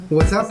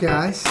What's up,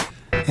 guys?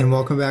 And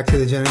welcome back to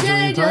the Jen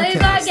and Julian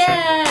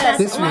podcast.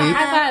 This week,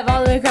 high five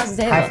all the way across the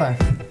table. high five.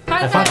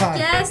 High five,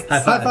 guests.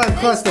 High five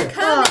cluster.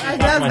 I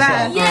love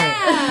that.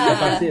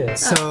 Yeah.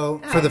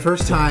 So, for the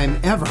first time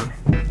ever,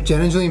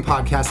 Jen and Julian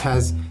podcast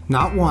has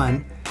not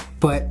one,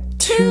 but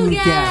two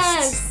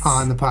guests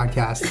on the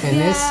podcast. And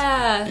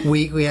this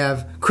week we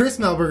have Chris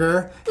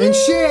Melberger and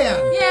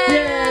Shan.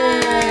 Yay!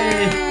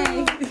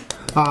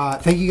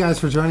 Thank you guys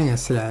for joining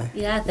us today.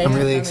 Yeah, thank you. I'm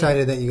really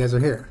excited that you guys are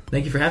here.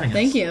 Thank you for having us.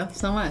 Thank you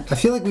so much. I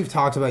feel like we've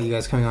talked about you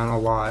guys coming on a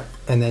lot,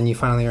 and then you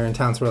finally are in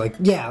town, so we're like,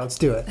 yeah, let's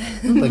do it.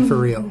 Like, for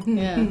real.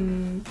 Yeah.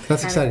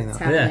 That's exciting, It's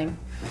though. happening.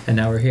 And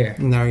now we're here.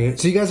 Now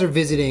so you guys are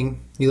visiting,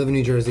 you live in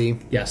New Jersey,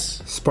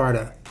 Yes.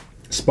 Sparta,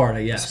 Yes.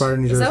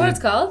 New Jersey. Is that what it's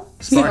called?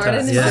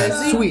 Sparta, New yeah.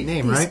 Jersey? Sweet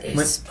name, right?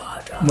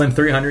 When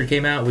 300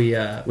 came out, we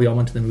all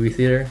went to the movie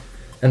theater,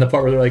 and the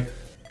part where they're like,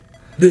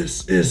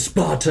 "This is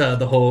Sparta,"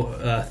 the whole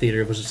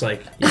theater was just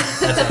like, "Yeah,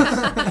 that's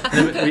us."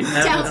 And then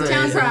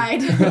Town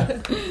pride.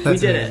 we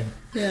did it.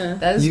 Yeah.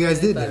 That is You guys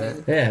did funny. do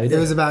it. Yeah, we It did.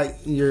 was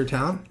about your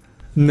town?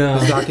 No.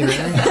 The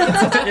documentary?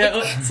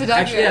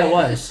 Actually, yeah, it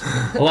was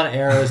a lot of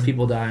arrows,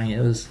 people dying.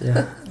 It was,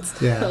 yeah.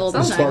 Yeah. Old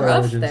Sounds Sparta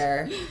rough origins.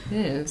 there.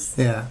 Yes.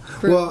 Yeah.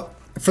 Well,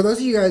 for those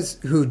of you guys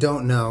who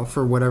don't know,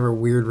 for whatever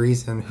weird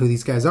reason, who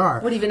these guys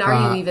are. What even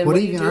are you even? What are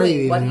you even doing? are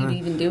you What are even? you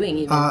even doing?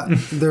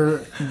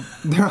 Even?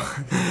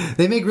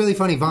 They make really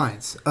funny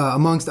vines,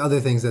 amongst other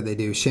things that they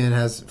do. Shan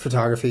has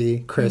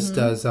photography. Chris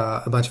does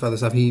a bunch of other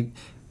stuff.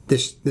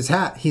 This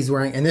hat he's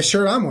wearing and this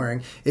shirt I'm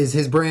wearing is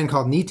his brand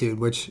called Neatude,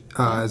 which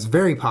is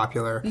very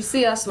popular. You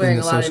see us wearing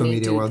in the a lot of social Neat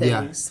media Dude world,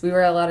 things. We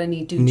wear a lot of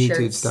Neat Dude Neatude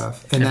shirts.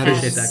 stuff, and I that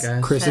appreciate is that,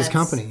 guys. Chris's Hats.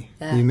 company.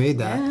 Yeah. You made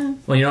that. Yeah.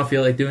 When you don't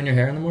feel like doing your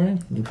hair in the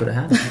morning, you put a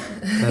hat on.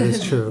 That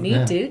is true. Neat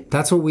Yeah. Dude.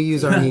 That's what we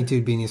use our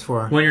Neatude beanies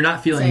for. When you're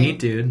not feeling Same. neat,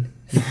 dude,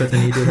 you put the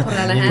neat dude on. Put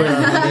on a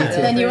hat.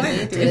 Then you are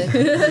Neat Dude.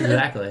 Dude.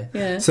 Exactly.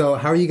 Yeah. So,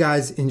 how are you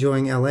guys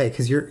enjoying LA?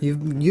 Because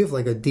you have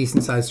like a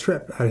decent sized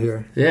trip out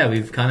here. Yeah,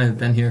 we've kind of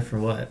been here for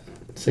what,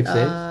 6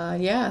 days?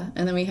 Yeah.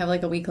 And then we have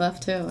like a week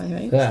left too,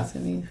 right? Yeah. It's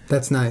gonna be,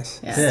 That's nice.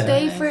 yeah. Yeah.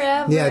 Stay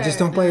forever. Yeah, just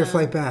don't buy your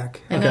flight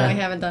back. I know, Okay. I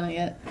haven't done it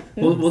yet.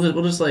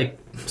 We'll just like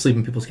sleep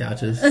in people's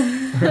couches.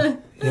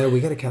 Yeah,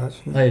 we got a couch.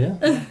 Oh, you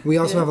do? We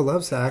also have a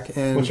love sack.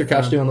 And What's your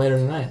couch doing later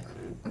tonight?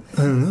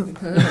 I don't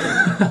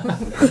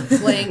know.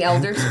 Playing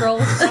Elder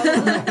Scrolls.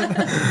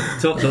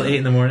 Till 8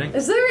 in the morning.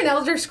 Is there an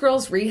Elder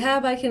Scrolls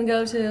rehab I can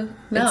go to?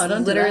 No, It's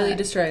don't do literally that.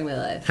 destroying my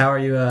life. How are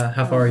you?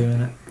 How far are you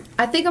in it?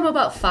 I think I'm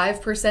about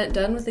 5%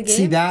 done with the game.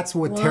 See, that's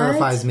what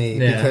terrifies me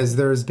Yeah. because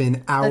there's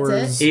been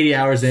hours 80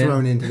 hours in.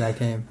 thrown into that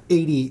game.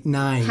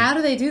 89. How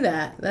do they do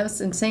that? That was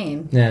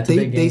insane. Yeah, it's a They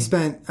big game.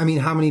 spent. I mean,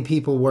 how many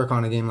people work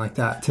on a game like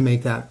that to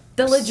make that?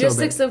 The so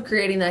logistics big? of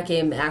creating that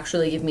game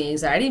actually give me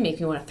anxiety, make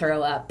me want to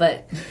throw up,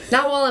 but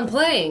not while I'm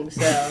playing,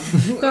 so.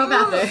 Throw it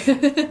out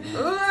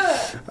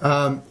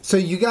there. So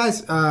you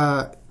guys,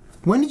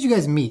 when did you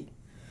guys meet?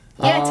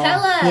 Yeah, tell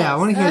us! Yeah, I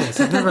want to hear this.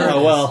 I've never heard Oh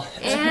of well,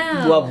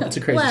 Yeah. well, it's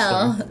a crazy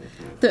Well,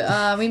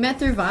 story. we met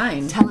through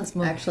Vine. Tell us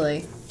more.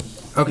 Actually.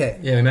 this. Okay.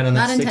 Yeah, we met on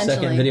that Not 6-second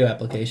intentionally. video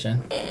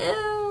application.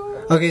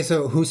 Ew. Okay,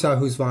 so who saw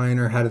whose Vine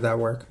or how did that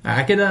work?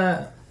 I could.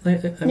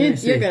 Let me You're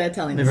see. good at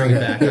telling Let me bring it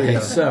back. Okay,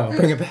 so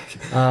Bring it back.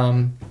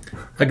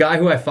 a guy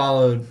who I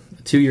followed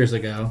 2 years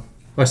ago.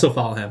 Well, I still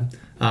follow him.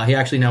 He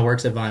actually now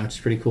works at Vine, which is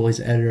pretty cool. He's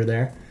an editor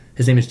there.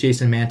 His name is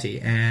Jason Manti,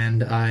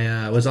 and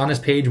I was on his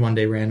page one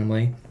day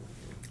randomly.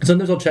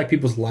 Sometimes I'll check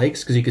people's likes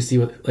because you can see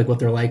what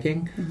they're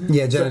liking.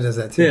 Yeah, Jenna does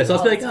that too. Yeah, so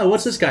I'll be like, oh,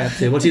 what's this guy up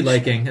to? What's he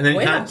liking? And then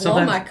Way kind to of,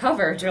 blow my sometimes,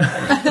 cover, Joe.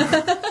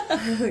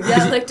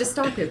 Yeah, I like to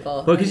stalk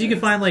people. well, because you can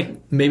find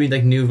like maybe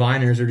like new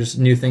Viners or just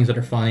new things that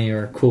are funny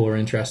or cool or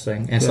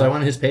interesting. And so Yeah. I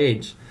went on his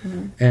page,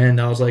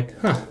 and I was like,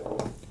 huh.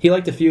 He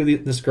liked a few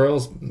of this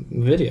girl's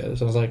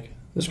videos. I was like,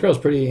 this girl's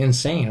pretty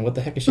insane. What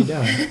the heck is she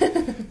doing?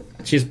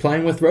 She's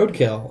playing with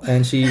roadkill,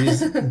 and she's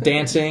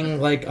dancing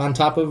like on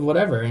top of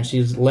whatever, and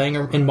she's laying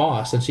in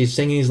moss, and she's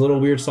singing these little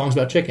weird songs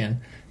about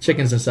chickens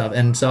and stuff.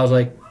 And so I was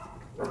like,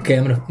 okay,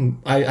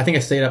 I think I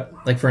stayed up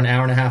like for an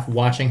hour and a half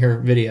watching her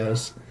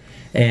videos.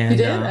 And You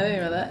did? I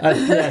didn't know that.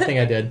 yeah, I think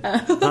I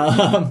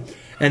did.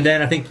 And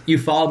then I think you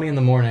followed me in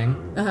the morning,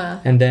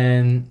 and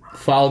then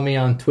followed me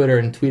on Twitter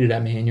and tweeted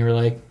at me, and you were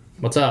like,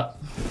 "What's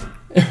up?"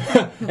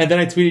 And then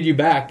I tweeted you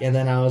back, and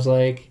then I was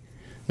like,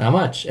 "Not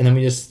much." And then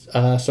we just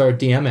started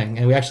DMing,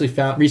 and we actually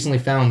recently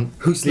found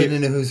Who slid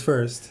into who's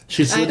first?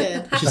 she slid, I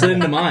did. She slid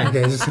into mine,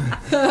 Okay, just,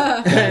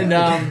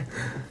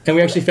 and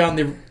we actually found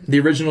the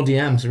original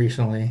DMs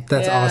recently,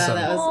 that's Yeah, awesome.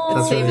 That was, That's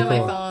it's saved really on my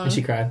cool. phone. and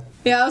she cried.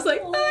 Yeah, I was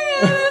like, oh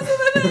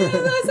yeah,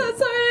 that's so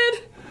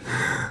excited.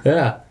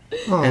 Yeah,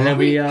 Aw. and then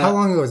we How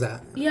long ago was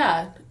that?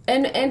 Yeah.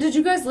 And did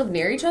you guys live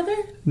near each other?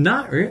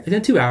 not really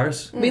 2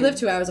 hours. We live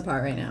 2 hours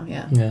apart right now.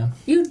 Yeah. Yeah,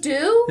 You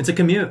do? it's a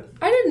commute.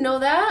 I didn't know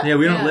that. Yeah,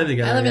 we don't Yeah. live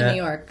together. I live yet. in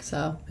New York,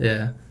 so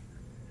Yeah,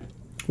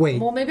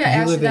 Wait. Well, maybe you I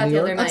asked you live in that New the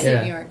other York? night.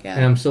 Upstate New York. and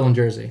Yeah. I'm still in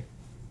Jersey.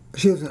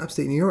 She lives in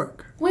upstate New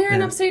York. Where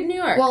in upstate New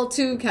York? Well,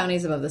 2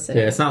 counties above the city.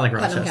 Yeah, it's not like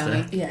Putnam Rochester.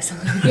 County. yes.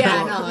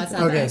 Yeah, no, it's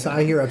not. Okay, that. so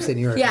I hear upstate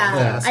New York.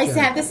 Yeah, I Yeah.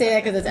 have to say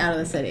that because it's out of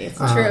the city. It's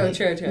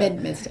True.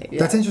 Mid-state.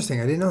 That's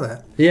interesting. I didn't know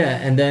that. Yeah,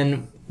 and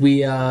then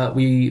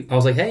I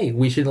was like, hey,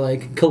 we should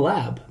like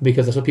collab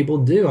because that's what people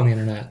do on the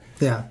internet.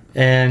 Yeah.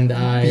 And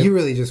You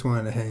really just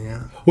wanted to hang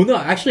out. well, no,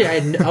 actually,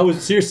 I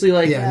was seriously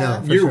like, Yeah,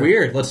 no, for you're sure.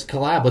 weird. Let's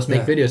collab. Let's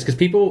make Yeah. videos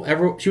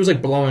because she was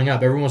like blowing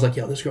up. Everyone was like,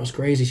 yo, this girl's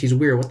crazy. She's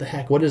weird. What the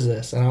heck? What is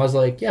this? And I was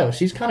like, yo,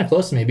 she's kind of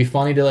close to me. It'd be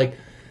funny to like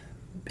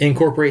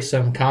incorporate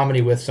some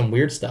comedy with some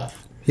weird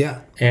stuff.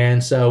 Yeah.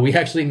 And so we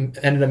actually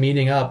ended up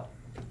meeting up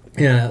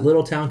in a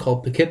little town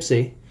called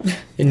Poughkeepsie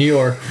in New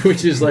York,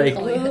 which is like,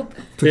 yeah.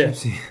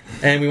 Poughkeepsie.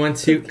 And we went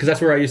to, because that's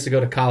where I used to go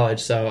to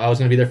college, so I was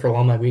going to be there for a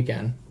long my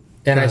weekend.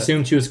 And I Got it.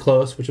 assumed she was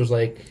close, which was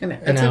like It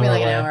an took hour me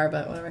like away. an hour,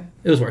 but whatever.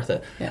 It was worth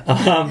it. Yeah.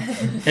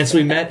 And so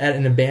we met at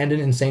an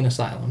abandoned insane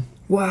asylum.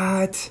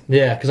 What?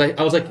 Yeah, because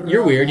I was like,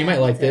 you're weird, you might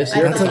like this.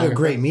 You're That's like a photographer.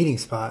 great meeting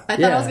spot. I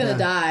thought I was Yeah. gonna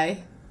die.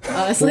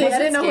 Honestly, Was I it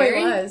didn't know who scary?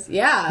 he was.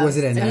 Yeah. Was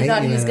it at And night? you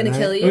thought he You was know, going to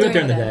at kill night? you? We went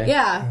during the day.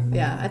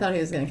 Yeah, I thought he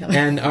was gonna kill me.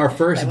 And our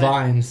first By the way.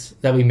 vines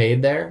that we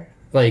made there,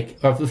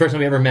 like the first time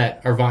we ever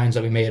met, our vines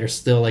that we made are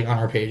still like on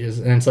our pages,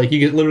 and it's like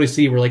you can literally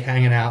see we're like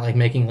hanging out, like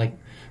making like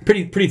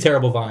pretty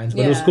terrible vines,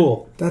 but it was Yeah.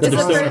 cool. That's that they're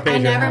awesome. still on our page I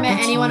right never now. met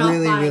That's anyone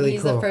really, offline. really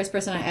He's cool. the first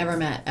person I ever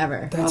met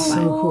ever. That's offline.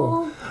 so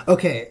cool.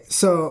 Okay,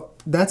 so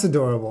that's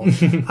adorable.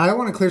 I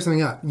want to clear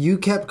something up. You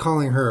kept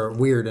calling her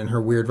weird in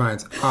her weird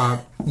vines.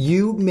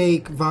 You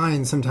make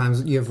vines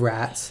sometimes. You have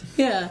rats,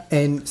 Yeah.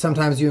 and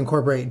sometimes you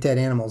incorporate dead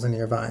animals into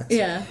your vines.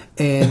 Yeah.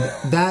 And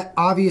that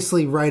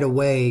obviously right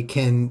away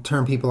can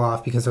turn people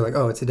off because they're like,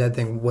 oh, it's a dead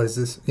thing. What is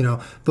this? You know,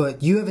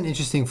 but you have an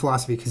interesting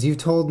philosophy because you've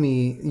told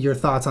me your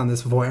thoughts on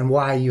this before and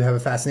why you have a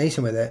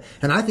fascination with it.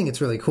 And I think it's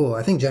really cool.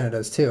 I think Jenna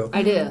does too.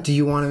 I do. Do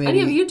you want to And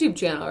you maybe... have a YouTube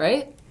channel,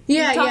 right?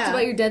 Yeah, You talked yeah.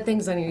 about your dead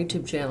things on your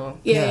YouTube channel.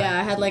 Yeah, Yeah. yeah.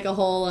 I had like a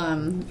whole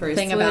Very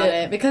thing sweet. about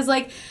it because,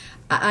 like,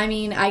 I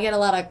mean, I get a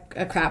lot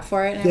of crap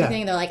for it and Yeah.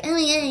 everything. They're like, "Oh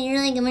yeah,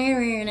 you're like a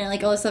murderer," and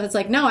like all this stuff. It's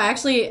like, no, I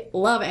actually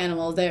love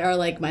animals. They are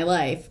like my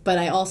life, but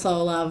I also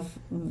love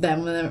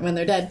them when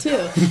they're dead too.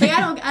 Like,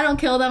 I don't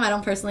kill them. I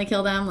don't personally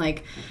kill them.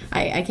 Like,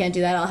 I can't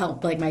do that. I'll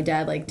help like my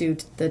dad like do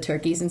the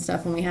turkeys and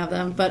stuff when we have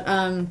them, but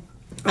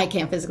I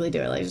can't physically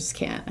do it. Like, I just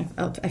can't.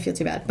 I feel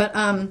too bad, but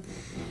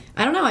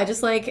I don't know. I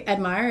just like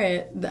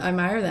admire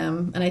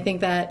them, and I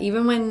think that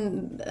even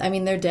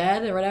when they're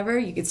dead or whatever,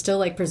 you could still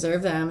like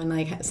preserve them and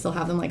like still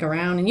have them like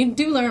around, and you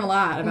do learn a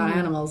lot about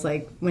animals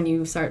like when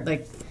you start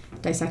like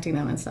dissecting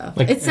them and stuff.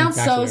 Like, it sounds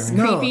so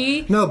taxidermy.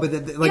 creepy. No, but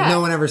Yeah.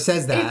 no one ever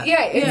says that. It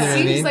You know what I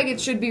seems mean? like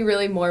it should be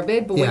really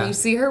morbid, but Yeah. when you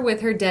see her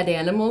with her dead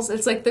animals,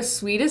 it's like the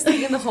sweetest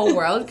thing in the whole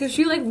world because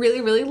she like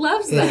really, really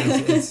loves them.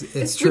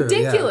 It's true. yeah.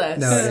 ridiculous.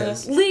 No, it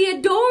is. Lee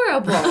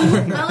adorable.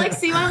 I like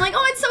see one. I'm like,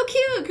 oh, it's so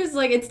cute because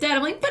like it's dead.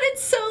 I'm like, but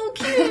it's so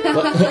cute.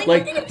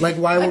 Like, Like,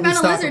 why I would we found a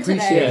stop lizard today.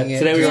 appreciating Yeah, it?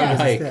 today we were just on a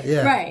because it's hike. dead?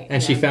 Yeah. right.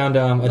 And she found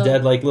a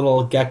dead like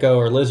little gecko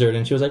or lizard,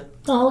 and she was like,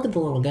 "Oh, look at the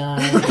little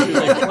guy!" She was,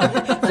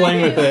 like,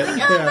 playing with it.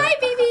 Oh, bye,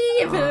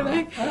 baby. And put it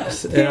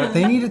back. Yeah.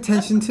 They need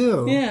attention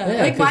too. Yeah.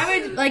 Yeah, Like, why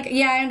 'cause- would, like,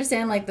 yeah, I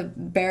understand, like, the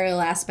burial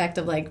aspect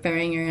of, like,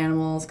 burying your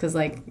animals, because,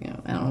 like, you know,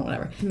 I don't know,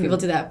 whatever. People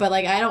do that. But,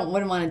 like,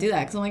 wouldn't want to do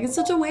that, because I'm like, it's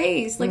such a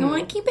waste. Like, I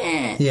want to keep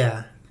it.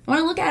 Yeah. I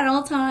want to look at it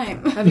all the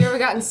time. Have you ever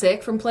gotten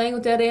sick from playing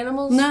with dead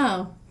animals?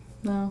 No.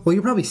 Well,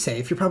 you're probably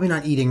safe. You're probably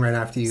not eating right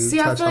after you See,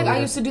 I touch feel like all I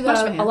the- used to do Wash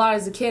my that a hands. lot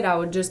as a kid. I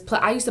would just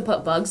I used to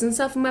put bugs and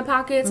stuff in my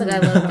pockets. Like I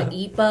loved to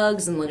eat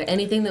bugs and like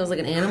anything that was like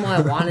an animal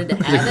I wanted to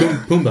have it.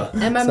 Pumbaa.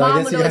 And my So I mom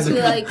guess would you always guys be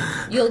are- like,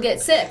 "You'll get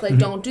sick. Like,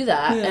 don't do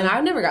that." And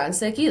I've never gotten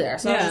sick either.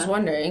 So I was Yeah. just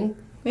wondering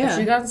Yeah. if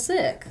she got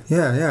sick.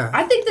 Yeah, yeah.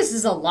 I think this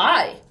is a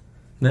lie.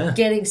 Yeah.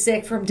 Getting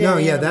sick from dead No,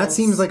 yeah, animals. that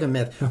seems like a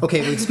myth.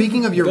 Okay, but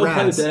speaking of your Go play with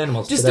rats, dead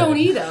animals. Just today. don't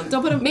eat them.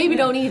 Don't put them. Maybe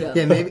don't eat them.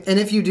 yeah, maybe. And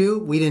if you do,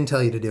 we didn't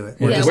tell you to do it.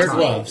 We're Yeah, just wear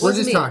talking. gloves. We're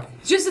just talking.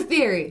 Just a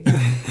theory.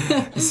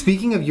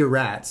 Speaking of your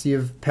rats, you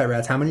have pet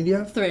rats. How many do you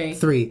have? 3.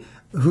 3.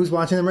 Who's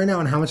watching them right now,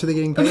 and how much are they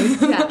getting paid?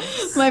 Yeah.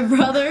 My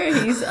brother,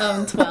 he's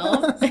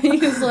 12, and he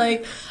was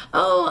like,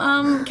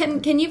 "Oh,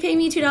 can you pay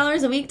me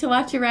 $2 a week to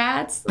watch your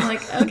rats?" I'm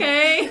like,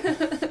 "Okay."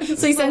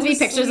 So he sends me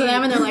pictures of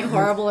them, and they're like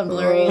horrible and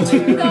blurry. And,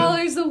 like,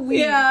 $2 a week.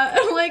 yeah,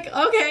 I'm like,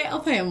 "Okay,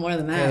 I'll pay him more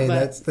than that." Hey,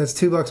 but that's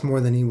 $2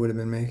 more than he would have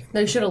been making.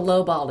 They should have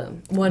lowballed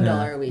him.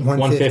 $1 a week.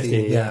 $150.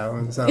 $150,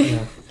 Yeah. So, yeah.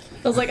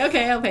 I was like,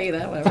 "Okay, I'll pay you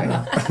that.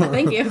 Whatever.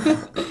 Thank you."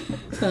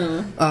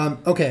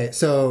 Okay,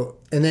 so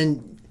and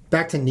then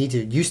back to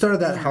Neetu. You started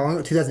that how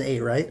long? 2008,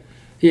 right?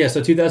 Yeah,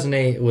 so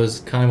 2008 was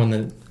kind of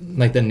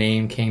when the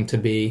name came to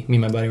be. Me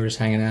and my buddy were just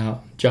hanging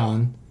out.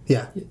 John,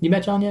 Yeah. you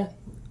met John yet?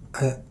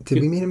 Did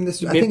we meet him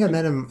this? I think I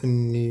met him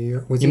in New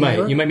York. Was he You in New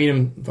York? might meet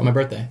him for my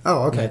birthday.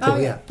 Oh, okay. Yeah,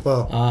 Cool. Yeah.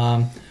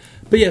 Well.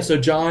 But yeah, so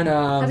John.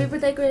 Happy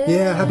birthday, Chris.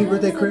 Yeah. Happy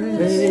birthday,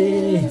 Chris.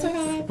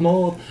 Hey, I'm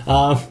old.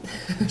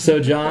 So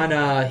John,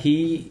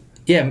 him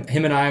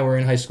and I were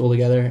in high school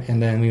together,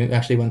 and then we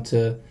actually went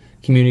to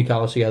community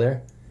college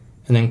together,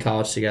 and then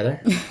college together,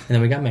 and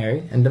then we got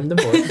married and then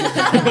divorced.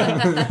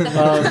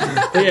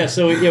 But yeah,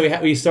 so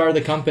we started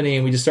the company,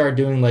 and we just started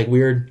doing like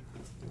weird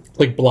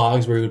like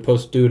blogs where we would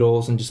post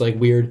doodles and just like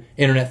weird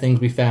internet things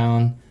we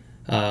found.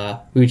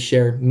 We would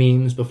share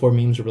memes before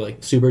memes were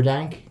like super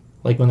dank,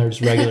 like when they're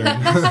just regular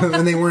memes.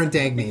 When they weren't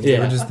dank memes, they Yeah.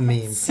 were just the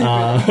memes.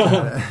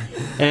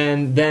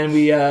 And then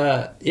we,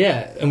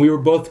 and we were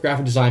both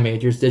graphic design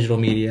majors, digital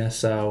media.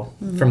 So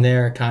from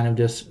there, it kind of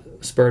just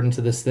spurred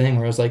into this thing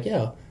where I was like,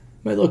 yo,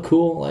 might look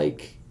cool,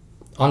 like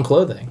on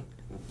clothing.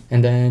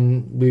 And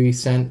then we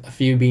sent a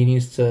few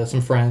beanies to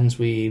some friends.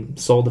 We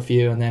sold a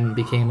few, and then it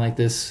became like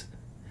this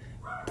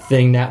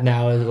thing that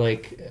now is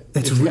like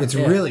It's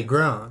really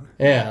grown.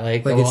 yeah,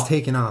 like It's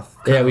taken off.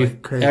 yeah, kinda we've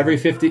like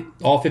crazy.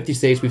 all 50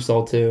 states we've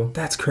sold to.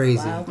 That's crazy.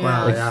 Wow.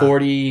 Wow. Like yeah.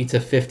 40 to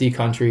 50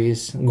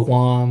 countries,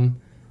 Guam,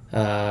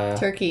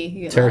 Turkey.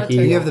 You get a lot of Turkey.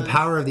 You have the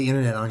power of the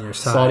internet on your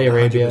side. Saudi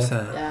Arabia.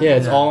 100%. Yeah,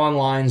 it's all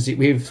online.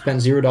 We've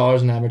spent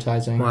 $0 in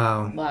advertising.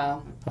 Wow.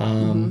 Wow.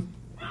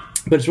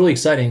 But it's really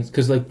exciting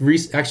because, like,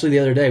 actually the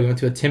other day we went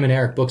to a Tim and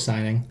Eric book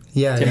signing.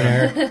 Yeah. Tim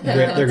yeah. and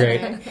Eric, they're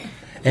great.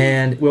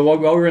 And while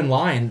we were in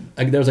line,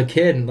 like, there was a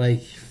kid, and,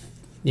 like,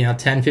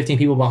 10, 15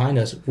 people behind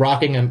us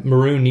rocking a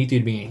maroon Neat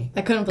Dude beanie.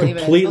 I couldn't believe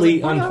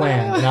Completely it. I was like,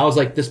 unplanned. And I was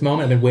like, this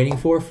moment I've been waiting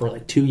for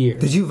like 2 years.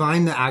 Did you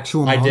Vine the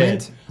actual I moment?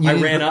 did. You I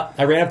didn't-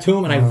 ran up to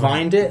him and I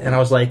vined it, and I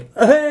was like,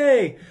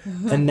 hey!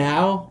 And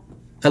now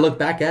I look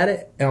back at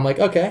it and I'm like,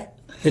 okay,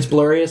 it's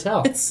blurry as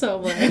hell. It's so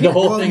blurry. The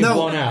whole Well, thing's no,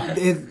 blown out.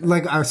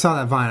 Like I saw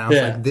that Vine, I was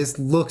Yeah. like, "This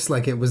looks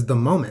like it was the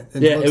moment."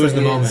 Yeah, looks it was like the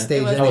didn't moment.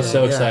 stage I was anything.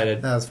 so Yeah,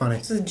 excited. that was funny.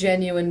 It's a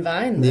genuine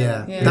Vine. Though.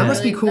 Yeah. Yeah. That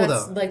must be cool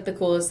That's though. like the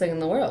coolest thing in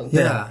the world.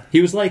 Yeah, He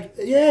was like,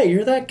 yeah,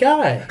 you're that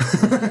guy.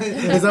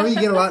 is that what you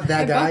get a lot?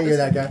 That guy, you're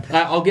that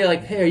guy. I'll get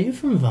like, hey, are you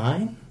from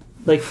Vine?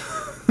 Like,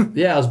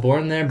 yeah, I was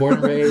born there, born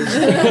and raised.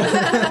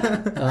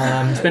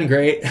 It's been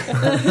great.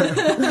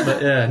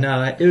 But yeah,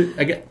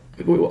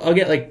 no, I'll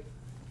get like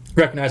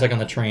recognized like on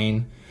the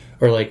train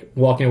or like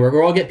walking to work,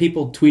 or I'll get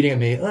people tweeting at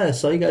me, oh, I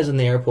saw you guys in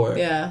the airport.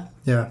 Yeah.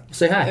 Yeah,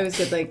 Say hi. It was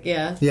good, like,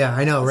 yeah. yeah,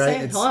 I know, right?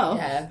 Say hello.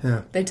 Yeah.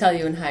 Yeah. They tell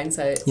you in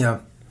hindsight.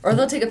 Yeah, Or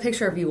they'll take a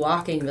picture of you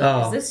walking and be like,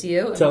 Oh. is this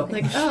you? And So- I'm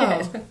Like,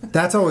 oh.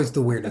 that's always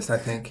the weirdest. I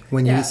think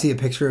when you Yeah. see a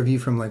picture of you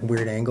from like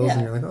weird angles, and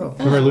Yeah. you're like, "Oh,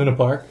 Remember Luna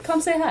Park?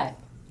 come say hi.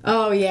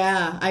 Oh,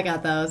 yeah. I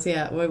got those.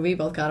 Yeah. We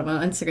both got them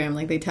on Instagram.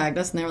 Like, they tagged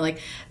us and they were like,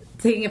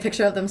 taking a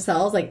picture of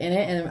themselves, like, in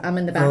it, and I'm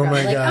in the background.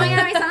 my like, God. oh my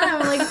God, I saw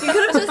them. I'm like, you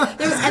could have just. And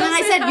then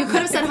I said, you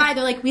could have said hi.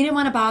 They're like, we didn't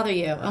want to bother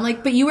you. I'm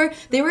like, but they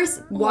were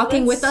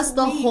walking that's with us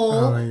the sweet. whole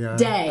Oh my God.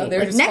 day. Oh, they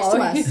were like, just next to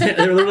following us.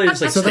 They were literally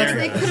just like So that's- staring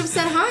They at could us. have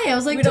said hi. I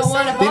was like, We don't just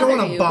want say to they hi. don't bother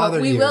want to you, bother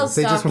but we you. will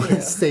They just stop want to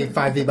you. stay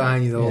 5 feet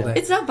behind you the whole Yeah. day."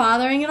 It's not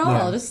bothering at all.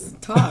 Yeah.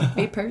 Just talk.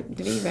 Be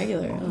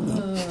regular. I don't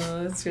know.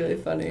 Oh, that's really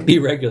funny. Be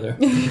regular.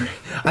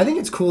 I think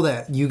it's cool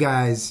that you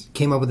guys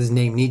came up with this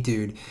name, Neat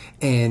Dude,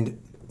 and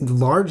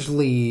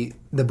largely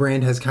the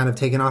brand has kind of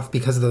taken off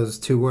because of those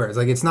two words.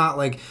 Like, it's not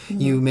like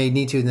you made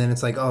Neat Dude and then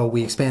it's like, oh,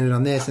 we expanded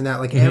on this and that.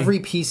 Like, every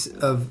piece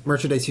of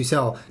merchandise you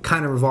sell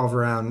kind of revolve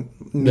around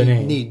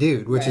name. Neat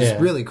Dude, which Yeah.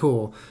 is really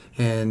cool.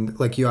 And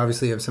like, you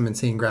obviously have some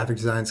insane graphic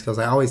design skills.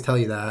 I always tell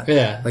you that.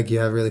 Yeah. Like, you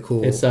have really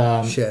cool It's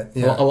shit.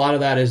 Yeah. a lot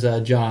of that is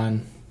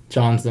John.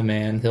 John's the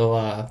man.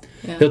 He'll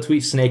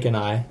tweet Snake and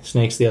I.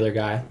 Snake's the other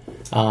guy.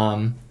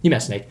 You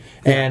met Snake,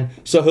 and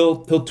so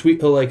he'll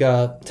like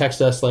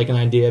text us like an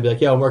idea, be like,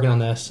 yeah, I'm working on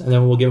this, and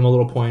then we'll give him a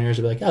little pointers,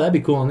 and be like, oh, that'd be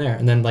cool on there,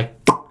 and then like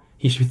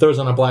he throws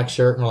on a black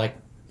shirt, and we're like,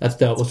 that's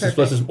dope. Let's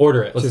just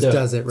order it. Let's just do it.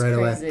 does it right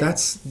away.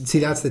 crazy.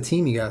 That's the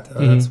team you got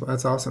though.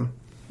 That's awesome.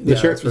 The Yeah,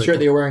 shirt, that's the really shirt cool.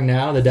 that you're wearing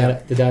now, the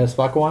dad is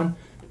fuck one.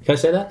 Can I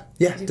say that?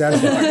 Yeah,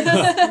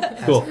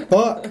 that's Cool.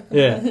 fuck.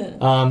 Yeah.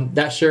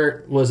 That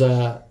shirt was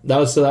that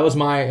was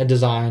my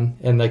design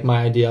and like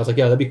my idea. I was like,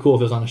 yeah, that'd be cool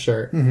if it was on a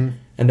shirt. Mm-hmm.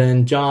 And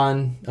then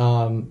John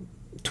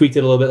tweaked it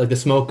a little bit, like the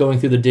smoke going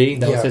through the D.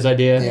 That was Yeah. his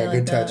idea. Yeah, like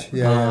good that. touch.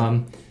 Yeah.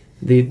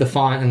 The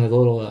font and the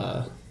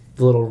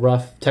little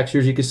rough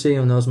textures you could see,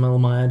 and that was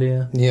my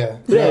idea. Yeah.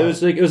 But yeah, it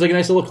was like a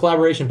nice little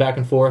collaboration back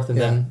and forth, and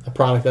Yeah. then a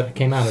product that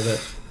came out of it.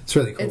 It's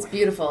really cool. It's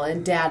beautiful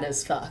and dad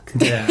as fuck.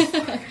 Yeah.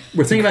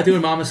 We're thinking about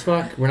doing Mama's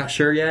Fuck. We're not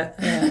sure yet.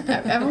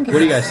 Everyone can What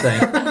do you guys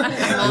think?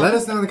 Let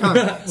us know in the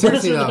comments.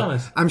 Seriously in the though,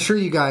 comments. I'm sure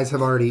you guys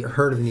have already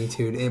heard of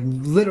Neatude. It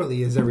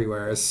literally is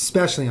everywhere,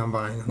 especially on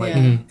Vine. Like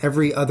Yeah.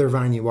 every other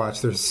Vine you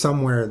watch, there's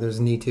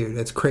Neatude.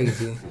 It's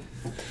crazy.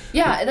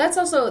 Yeah, that's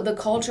also the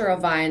culture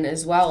of Vine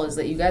as well, is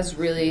that you guys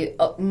really,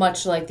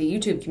 much like the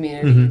YouTube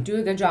community, do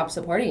a good job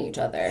supporting each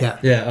other. Yeah.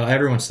 Yeah,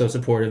 everyone's so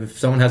supportive. If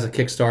someone has a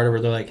Kickstarter where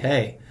they're like,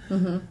 hey,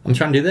 I'm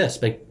trying to do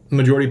this, like,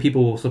 majority of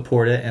people will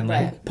support it and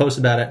like Right. post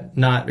about it,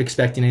 not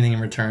expecting anything in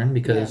return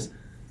because,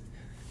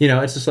 you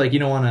know, it's just like you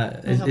don't want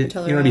to. help You each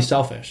don't other want to be out.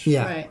 selfish.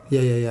 Yeah. Right.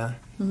 Yeah.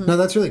 No,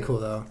 that's really cool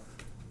though.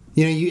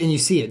 You know, you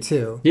see it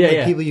too. Yeah, like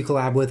yeah. people you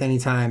collab with,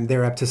 anytime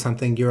they're up to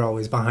something, you're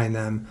always behind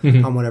them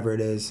on whatever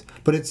it is.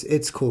 But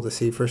it's cool to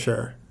see for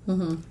sure.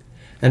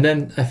 And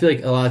then I feel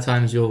like a lot of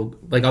times I'll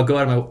go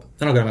out of my, I don't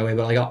go out of my way,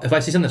 but like if I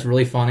see something that's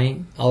really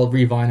funny, I'll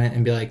revine it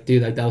and be like,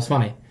 dude, that was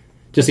funny,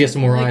 just to get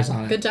some more eyes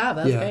on it. Good job.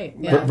 That's Yeah. great.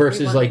 Yeah.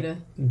 Versus We like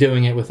want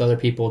doing it with other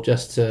people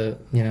just to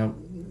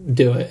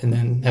do it and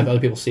then have other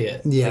people see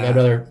it. Yeah. Like, I'd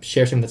rather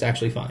share something that's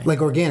actually funny.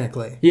 Like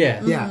organically.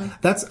 yeah. Yeah,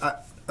 that's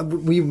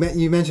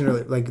you mentioned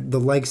earlier, like the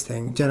likes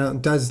thing. Jenna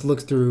does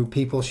look through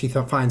people she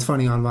finds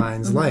funny on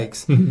Vine's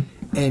likes,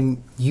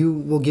 and you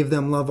will give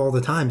them love all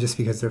the time just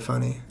because they're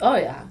funny. Oh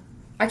yeah,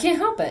 I can't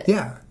help it.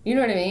 Yeah. You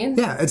know what I mean?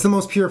 Yeah, it's the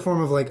most pure form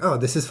of like, oh,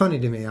 this is funny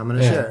to me. I'm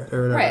gonna share it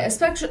or whatever. Right,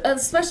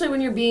 especially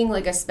when you're being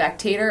like a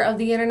spectator of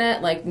the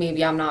internet. Like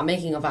maybe I'm not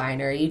making a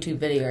Vine or a YouTube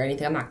video or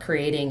anything. I'm not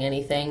creating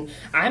anything.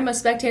 I'm a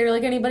spectator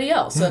like anybody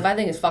else. So if I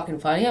think it's fucking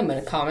funny, I'm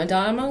gonna comment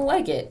on it. I'm gonna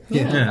like it. I'm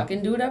gonna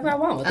fucking do whatever I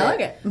want with it. I like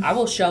it. I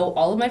will show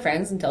all of my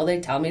friends until they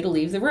tell me to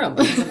leave the room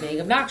because I'm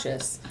being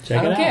obnoxious. Check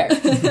I don't it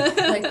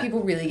care. Like people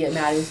really get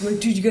mad at me. I'm like,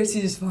 dude, you guys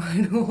see this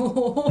Vine?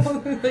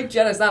 Like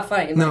Jenna, it's not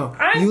funny. I'm No,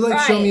 like, you like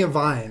show crying. me a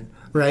Vine.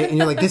 Right, and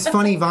you're like, this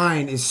funny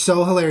Vine is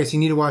so hilarious. You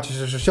need to watch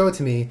it. Show it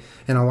to me,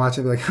 and I'll watch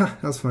it. And be like, huh,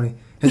 that was funny.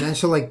 And then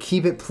she'll like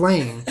keep it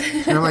playing,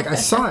 and I'm like, I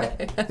saw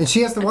it, and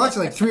she has to watch it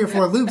like 3 or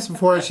 4 loops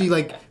before she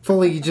like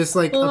fully just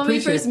like Well, when we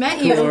appreciates. first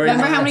met you,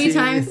 remember how many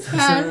times?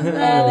 That When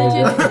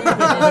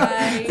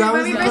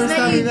was we the first first met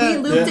time you, we we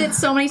met. looped it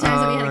so many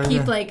times that we had to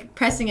keep yeah. like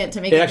pressing it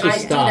to make It it. actually I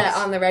right. do stops. that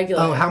on the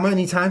regular. Oh, how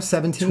many times?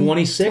 17?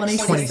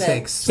 26,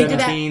 26. We did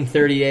that. 17,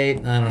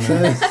 38. I don't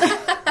know.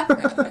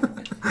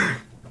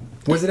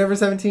 Was it ever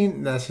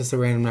 17? That's just a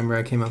random number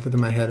I came up with in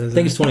my head. I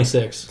think it's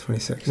 26.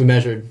 26. We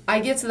measured. I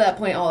get to that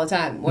point all the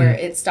time where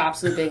it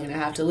stops looping and I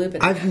have to loop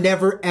it. I've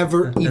never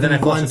ever then I even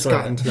flushed once the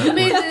toilet. gotten to You that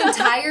made point. an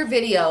entire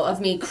video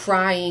of me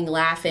crying,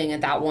 laughing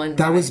at that one.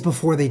 That Vine. was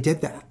before they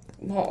did that.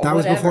 Well, that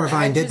was whatever. before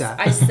Vine I did just-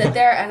 that. I sit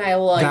there and I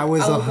will like That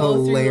was I will a go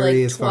through like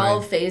hilarious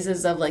 12 Vine.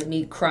 phases of like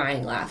me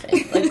crying,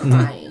 laughing, like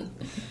crying.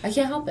 I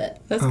can't help it.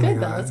 That's Oh my good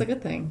though. God. That's a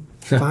good thing.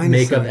 Vine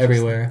is so Makeup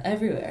everywhere.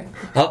 Everywhere.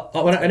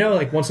 I know,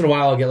 like once in a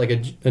while, I'll get like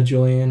a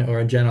Julian or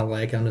a Jenna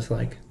like. I'm just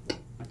like,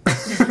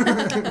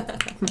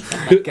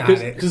 Got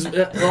it. Because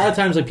a lot of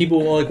times, like people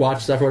will like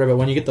watch stuff or whatever. But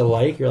when you get the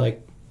like, you're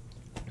like,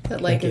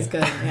 That like Thank is you.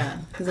 good, yeah.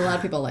 Because a lot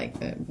of people like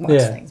watch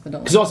yeah. things, but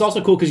don't. Because it's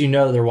also cool because you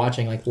know that they're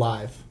watching like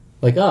live.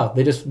 Like, oh,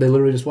 they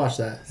literally just watched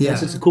that. Yeah.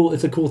 It's a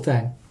cool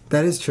thing.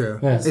 That is true.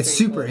 Yeah. It's Pretty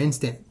super cool.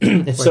 instant.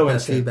 It's like so that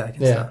instant. feedback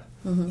and Yeah. stuff.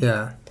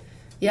 Yeah.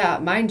 Yeah,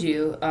 mind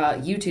you,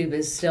 YouTube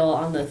is still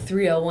on the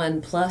 301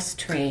 plus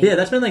train. Yeah,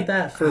 that's been like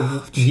that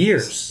for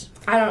years.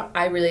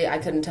 I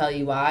couldn't tell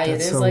you why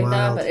That's it is so like wild.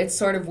 that, but it's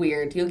sort of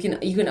weird. You can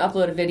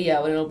upload a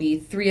video and it'll be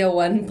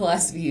 301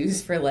 plus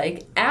views for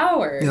like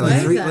hours. Yeah, Why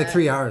is that? like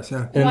 3 hours,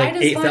 yeah. And like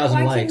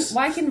 8,000 likes.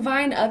 Why can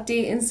Vine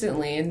update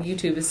instantly and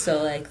YouTube is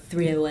still like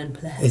 301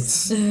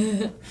 plus?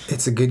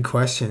 It's a good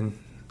question.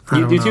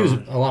 I don't YouTube's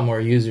know. a lot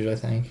more users, I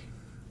think.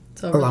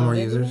 So A lot more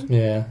related. users.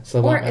 Yeah. So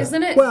a Or lot,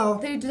 isn't it? Well-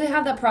 do they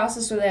have that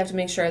process where they have to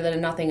make sure that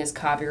nothing is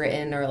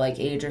copywritten or like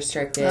age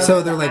restricted? So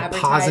The they're like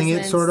pausing it,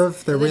 advertisements? sort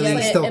of. They're really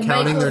Yeah, still it might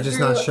counting. go They're just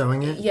not through-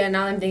 showing it. Yeah,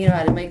 now that I'm thinking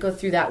about it, it might go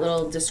through that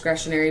little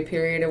discretionary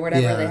period or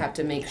whatever. Yeah. They have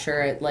to make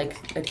sure it like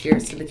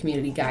adheres to the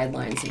community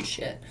guidelines and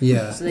shit.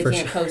 Yeah, So they for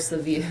can't sure. post the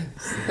views.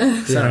 I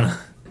don't know.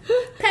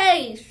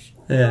 Page.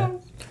 Yeah.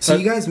 So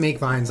you guys make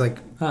Vines like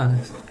Ah,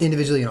 nice.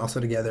 individually and also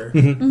together,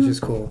 Mm-hmm. which is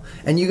cool.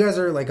 And you guys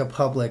are like a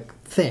public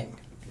thing.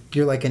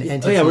 You're like an Oh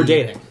entity. yeah, we're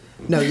dating.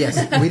 No, yes,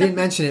 we didn't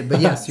mention it,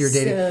 but yes, you're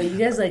dating. So you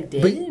guys like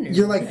But dating? or-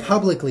 you're like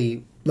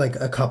publicly like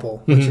a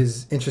couple, which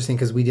is interesting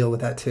because we deal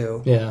with that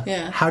too. Yeah.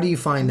 Yeah. How do you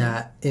find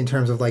that in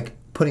terms of like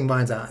putting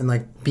Vines out and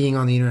like being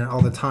on the internet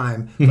all the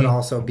time, but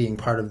also being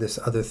part of this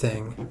other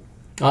thing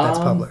that's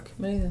public?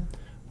 What do you think?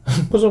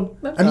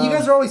 I mean, you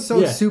guys are always so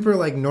yeah. super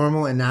like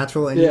normal and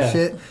natural in your Yeah.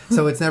 shit,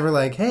 so it's never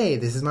like, hey,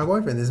 this is my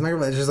boyfriend, this is my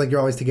girlfriend. It's just like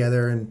you're always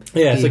together and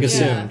Yeah, it's like being-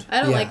 assumed.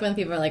 I don't Yeah. like when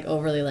people are like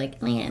overly like,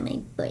 oh yeah,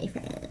 my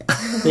boyfriend.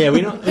 Yeah,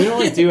 we don't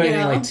like do anything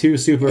know? like too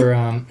super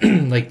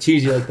like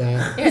cheesy like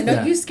that. Yeah,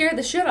 no, you scared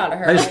the shit out of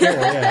her. I just scared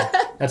her, yeah.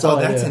 That's all Oh,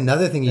 I that's do.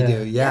 another thing you Yeah.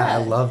 do. Yeah, I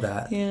love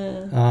that.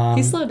 Yeah.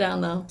 He slowed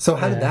down though. So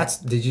how did Yeah.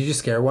 did you just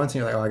scare her once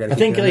and you're like, oh, I gotta I keep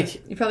think doing like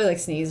it? You probably like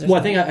sneezed or well, I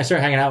something. think I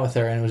started hanging out with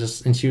her and it was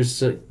just and she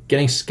was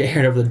getting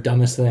scared of the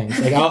dumbest things.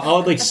 Like I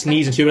would like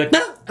sneeze and she would be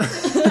like,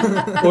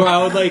 no! Or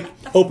I would like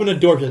open the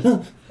door just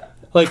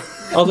like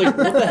I was like,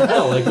 what the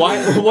hell? Like why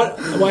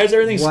does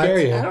everything What? scare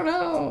you? I don't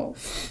know.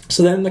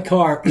 So then in the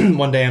car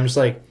one day I'm just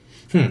like,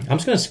 I'm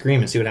just gonna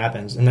scream and see what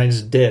happens. And I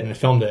just did and I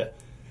filmed it.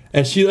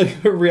 And she like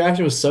her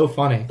reaction was so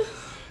funny. And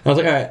I was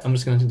like, all right, I'm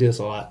just gonna do this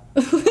a lot.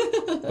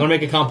 I'm gonna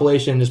make a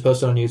compilation and just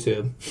post it on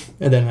YouTube.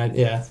 And then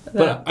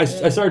I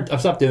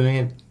stopped doing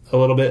it a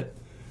little bit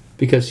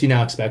because she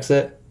now expects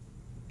it.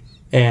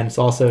 And it's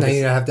also Now just,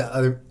 you don't have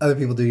to other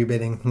people do your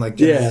bidding, like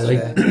Jenna yeah, the like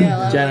other day. Yeah, a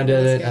lot of Jenna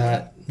people did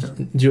are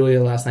it.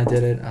 Julia last night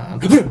did it.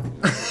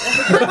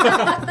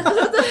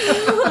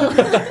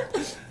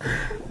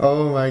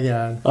 Oh my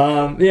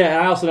god, Yeah,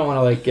 I also don't want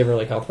to like give her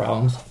like health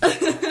problems.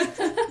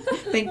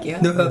 Thank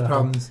you. no health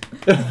problems.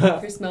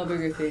 Chris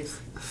Melberger face.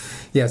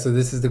 Yeah, so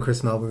this is the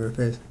Chris Melberger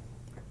face.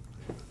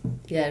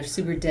 Yeah,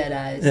 super dead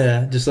eyes.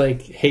 Yeah, just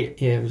like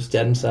hate. Yeah, just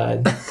dead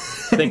inside.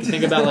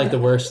 think about like the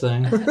worst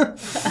thing.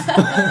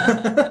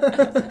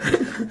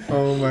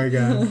 Oh my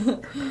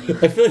god,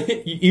 I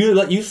feel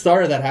like you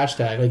started that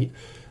hashtag. Like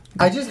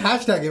I just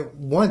hashtag it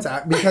once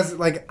because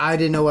like I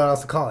didn't know what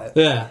else to call it.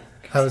 yeah,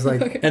 I was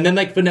like, And then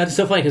but now it's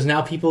so funny because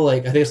now people I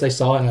think they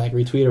saw it and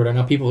retweet or whatever.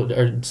 Now people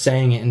are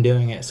saying it and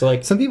doing it.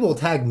 So some people will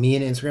tag me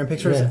in Instagram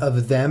pictures Yeah.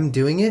 of them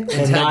doing it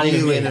and not tag even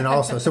you me. in it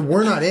also. So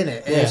we're not in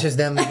it, and it's Yeah. just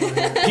them. Doing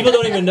it. people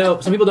don't even know.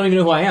 Some people don't even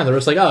know who I am. They're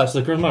just like, oh, it's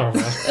the Chris Marvel.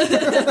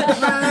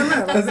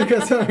 That's the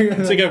Chris Marvel.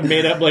 It's like a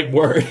made up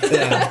word.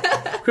 Yeah,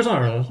 Chris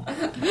Marvel.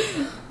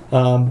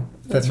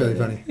 that's really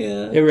funny.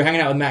 Yeah. We were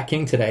hanging out with Matt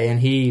King today, and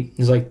he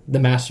is like the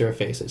master of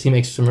faces. He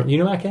makes some. You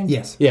know Matt King?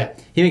 Yes. Yeah,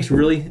 he makes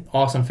really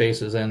awesome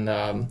faces, and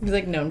He's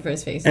like known for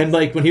his face.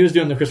 like when he was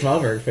doing the Chris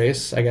Malberg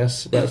face, I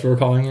guess that's what we're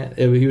calling it.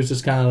 He was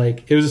just kind of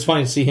it was just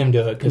funny to see him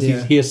do it because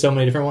Yeah. he has so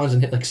many different ones,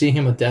 and seeing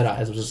him with dead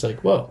eyes was just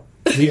like, whoa.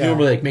 He Yeah.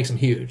 normally makes them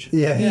huge.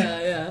 Yeah,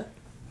 Yeah.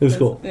 It was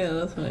cool. Yeah,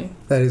 that's funny.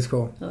 that is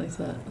cool. I like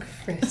that.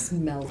 Chris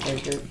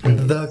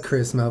Melberger. The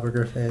Chris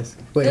Melberger face.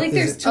 Wait, I think is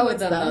there's it- two Oh, of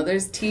it's them that? though.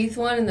 There's teeth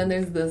one, and then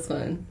there's this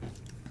one.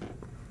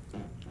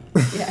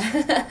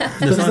 Yeah.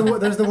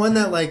 there's the one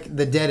that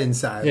the dead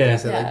inside. Yeah.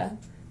 basically. Yeah.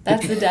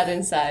 That's the dead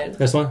inside.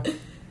 This one?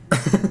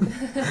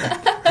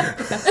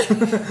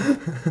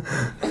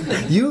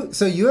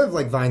 You have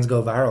Vines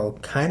go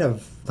viral, kind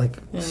of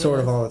sort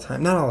of all the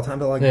time. Not all the time,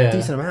 but Yeah. a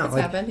decent amount.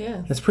 It's happened,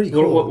 yeah. It's pretty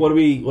cool. What do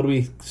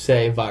we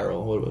say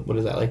viral? What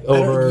is that I don't-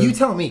 over? you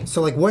tell me.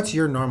 So what's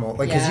your normal?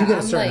 Because you get a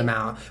I'm certain like,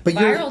 amount, but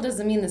Viral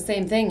doesn't mean the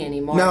same thing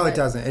anymore. No, but it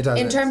doesn't. It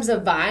doesn't. In terms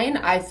of Vine,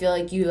 I feel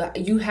like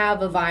you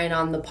have a Vine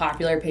on the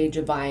popular page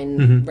of Vine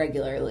Mm-hmm.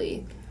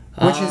 regularly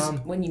which is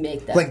when you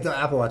make that. like the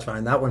Apple Watch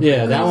Vine. That one.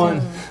 Yeah, that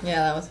one.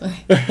 Yeah, that was funny.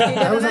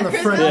 That was on the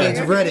front page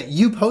of Reddit.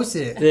 You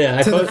posted it Yeah,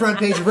 I to the post- front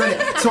page of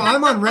Reddit. So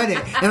I'm on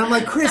Reddit, and I'm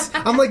like, Chris.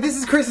 I'm like, this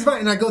is Chris's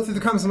Vine, and I go through the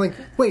comments. I'm like,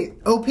 wait,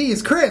 OP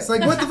is Chris.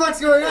 Like, what the fuck's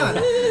going on?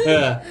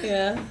 Yeah.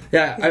 Yeah.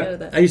 Yeah,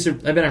 He's good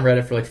at that. I've been on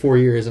Reddit for 4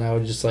 years, and I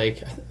would just I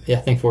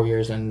think 4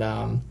 years, and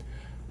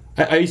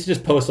I used to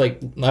just post I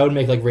would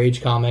make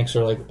rage comics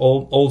or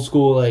old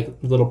school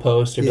little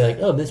posts or be Yeah.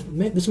 oh this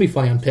would be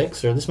funny on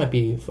pics or this might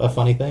be a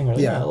funny thing or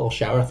Yeah. a little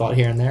shower thought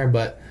here and there,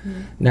 but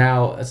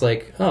now it's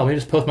oh maybe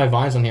just post my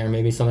vines on here and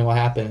maybe something will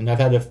happen, and I've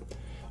had to.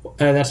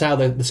 And that's how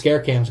the scare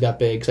cams got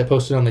big because I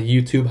posted on the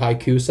YouTube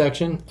haiku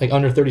section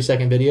under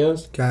 30-second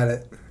videos, Got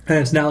it. and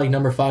it's now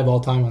number 5 all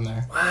time on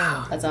there.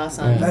 Wow, That's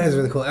awesome. Yeah. that is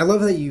really cool. I love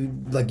that you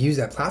use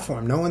that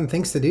platform. No one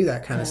thinks to do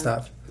that kind of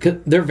stuff. 'Cause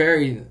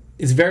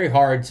it's very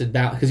hard to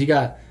balance because you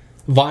got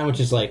Vine, which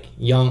is a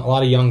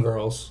lot of young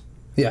girls.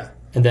 Yeah.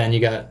 And then you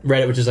got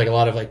Reddit, which is a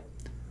lot of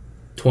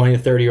 20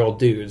 to 30-year-old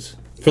dudes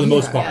for the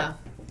most part. Yeah.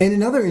 And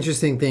another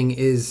interesting thing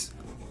is,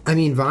 I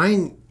mean,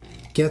 Vine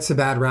gets a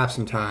bad rap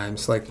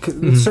sometimes.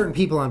 Certain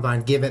people on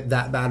Vine give it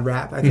that bad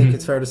rap, I think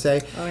it's fair to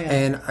say. Oh, yeah.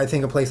 And I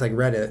think a place like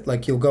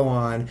Reddit, you'll go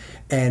on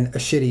and a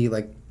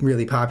shitty,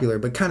 really popular,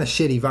 but kind of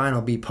shitty Vine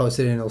will be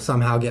posted and it'll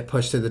somehow get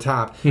pushed to the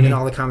top. And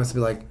all the comments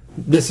will be like,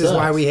 this is sucks.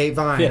 why we hate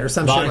Vine Yeah, or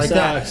some Vine shit like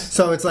that. sucks.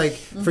 So it's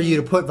for you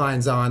to put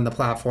Vines on the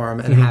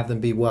platform and have them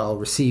be well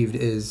received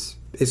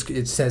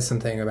it says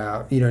something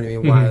about, you know what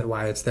I mean,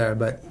 why it's there.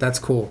 But that's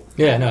cool.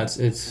 Yeah, no,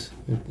 it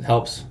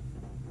helps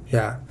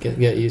Yeah.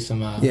 get you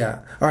some. Yeah.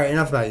 All right,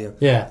 enough about you.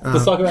 Yeah.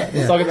 Let's talk about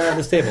it at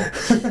this table.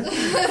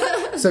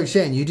 So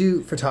Shane, you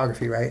do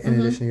photography, right? In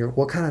addition to your,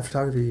 what kind of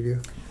photography do you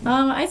do?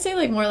 I'd say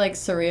more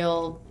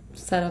surreal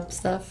setup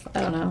stuff.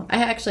 I don't know.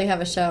 I actually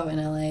have a show in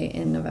LA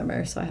in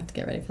November, so I have to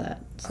get ready for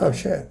that. So Oh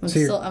shit! I'm So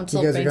you're- still- I'm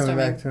still you guys are coming brainstorming.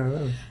 back to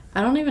November.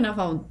 I don't even know if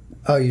I'll.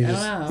 Oh, you I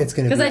just don't know. it's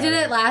gonna be because I did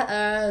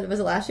it was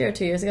it last year or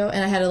 2 years ago,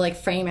 and I had to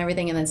frame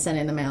everything and then send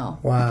it in the mail.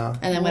 Wow.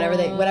 And then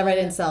whatever I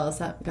didn't sell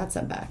got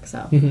sent back.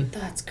 So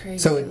That's crazy.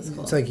 So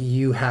cool. it's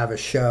you have a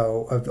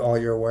show of all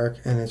your work,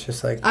 and it's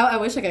just I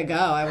wish I could go.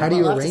 I would how do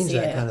you love to arrange see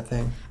that it. kind of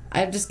thing?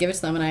 I just give it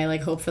to them and I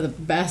hope for the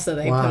best that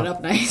they Wow. put it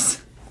up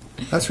nice.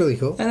 That's really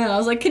cool. And then I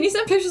was like, "Can you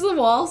send pictures of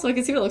the wall so I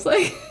can see what it looks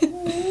like?"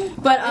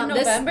 But in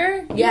this-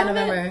 November? You Yeah, have it?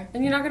 November.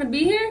 And you're not going to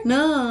be here?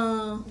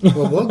 No.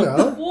 Well, we'll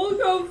go. We'll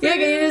go. Yeah,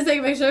 can you just take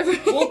a picture?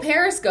 We'll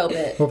Periscope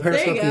it. We'll There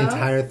periscope you the go.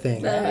 entire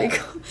thing. That'd be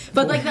cool.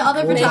 But the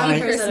other We'll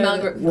photographers, Chris that are-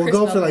 Melger- We'll Chris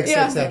go for 6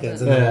 Melger.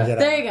 seconds, and then Yeah. we'll get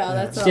there out. you go.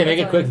 That's all. Yeah, make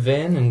a that's quick all.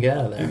 VIN and get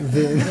out of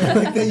there.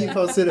 Like that you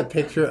posted a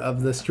picture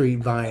of the street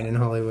Vine in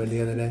Hollywood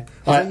the other day.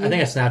 I think I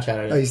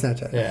Snapchatted it. Oh, you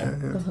Snapchat. Yeah.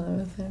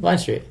 Yeah. Vine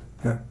Street.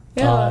 Yeah.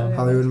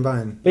 Hollywood and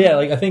Vine. But yeah,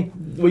 I think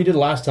what you did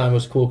last time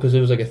was cool because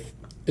it was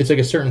it's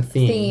a certain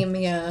theme. Theme,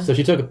 yeah. So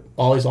she took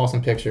all these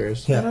awesome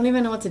pictures. Yeah. I don't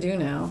even know what to do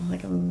now. I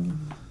don't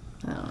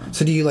know.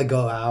 So do you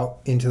go out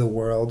into the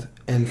world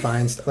and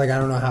find I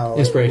don't know how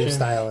Inspiration. your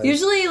style is.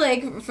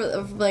 Usually,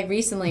 for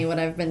recently, what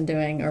I've been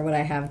doing or what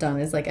I have done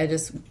is I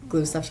just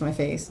glue stuff to my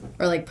face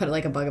or put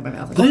a bug in my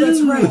mouth. Oh,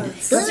 that's right.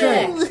 That's Sick.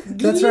 right.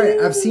 That's right.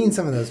 I've seen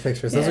some of those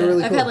pictures. Those are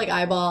really I've cool. had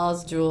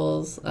eyeballs,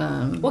 jewels.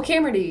 What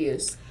camera do you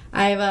use?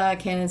 I have a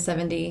Canon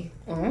 70.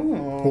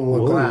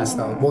 What glass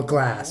though? What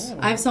glass?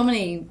 I have so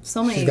many She's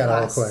got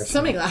all the glass. collection.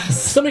 So many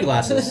glass. So many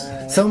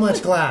glasses. So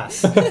much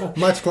glass.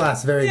 Much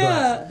glass. Very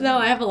glass. No,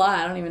 I have a lot.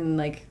 I don't even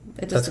It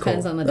just That's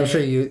depends cool. on the day. I'm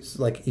sure you use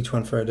each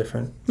one for a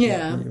different.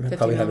 Yeah, You 50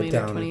 probably have it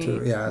millimeter, down to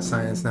 28.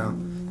 science now.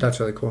 That's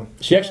really cool.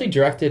 She actually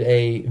directed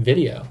a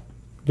video.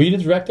 Were you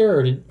the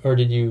director, or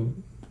did you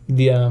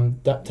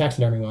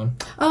taxidermy one.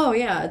 Oh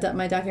yeah,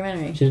 my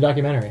documentary. She's a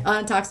documentary.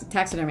 On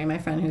taxidermy, my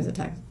friend who's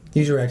a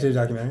You directed a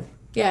documentary?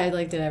 Yeah, I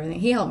like did everything.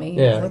 He helped me.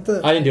 Yeah, What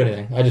the- I didn't do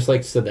anything. I just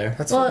like stood there.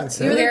 That's Well, fucking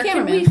sick. you're the Where can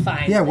cameraman. we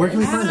find Yeah, where can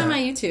we I this? have find it on that?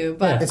 my YouTube, Yeah.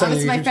 but It's on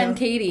it's your my YouTube friend channel?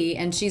 Katie,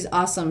 and she's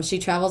awesome. She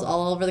travels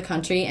all over the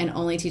country and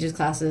only teaches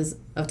classes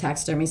of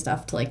taxidermy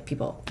stuff to like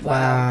people,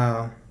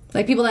 Wow.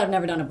 like people that have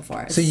never done it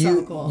before. It's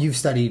So cool. you've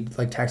studied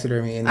like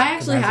taxidermy and I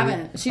actually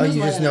haven't. She knows you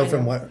more just than know I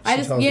from do. what I she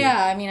just told you.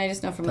 I mean I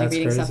just know from like That's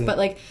reading stuff. crazy. But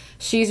like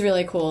she's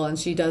really cool and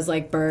she does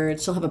like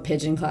birds. She'll have a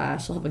pigeon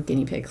class. She'll have a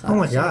guinea pig class. Oh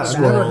my She'll have gosh, a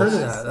I've never rat heard of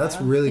class. that.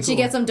 That's really And cool. she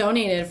gets them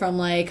donated from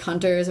like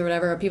hunters or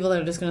whatever, or people that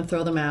are just going to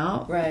throw them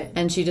out. Right.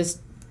 And she just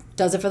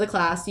does it for the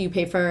class. You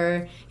pay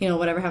for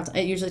whatever.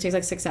 It usually takes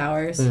like 6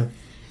 hours. Yeah.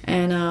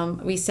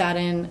 And we sat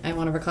in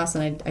one of her classes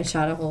and I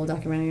shot a whole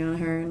documentary on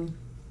her and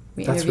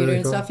we That's interviewed her really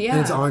and cool. stuff. Yeah.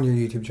 And it's on your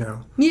YouTube channel.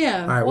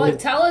 Yeah. All right. Well, Well,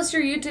 tell us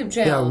your YouTube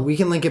yeah, channel. we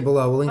can link it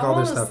below. We'll link all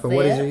their Oh, stuff. But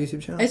what is there. your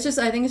YouTube channel? It's just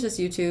I think it's just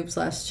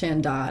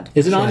YouTube/Shan Dodd.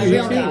 Is it on Yeah.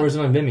 YouTube Yeah. or is it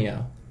on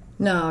Vimeo?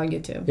 No,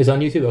 YouTube. It's on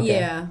YouTube. Okay.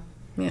 Yeah.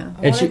 I And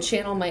want she- to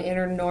channel my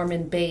inner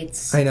Norman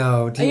Bates. I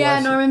know. Do you Yeah,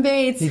 watch- Norman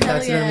Bates. He Hell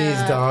taxidermy yeah.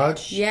 his dog.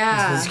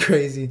 Yeah. This is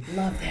crazy.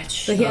 Love that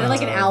So shit. he had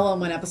like an owl in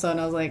one episode,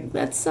 and I was like,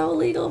 "That's so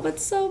legal, but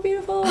so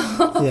beautiful."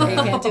 You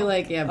Yeah. can't do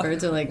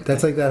birds are like.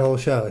 That's like that whole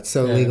show. It's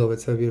so Yeah. legal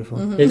but so beautiful.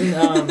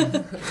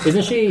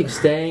 Isn't she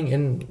staying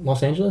in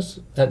Los Angeles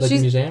at like a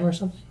She's- museum or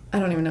something? I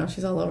don't even know.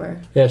 She's all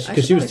over. Yeah, I because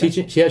should she was probably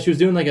teaching. She was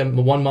doing like a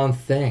 1 month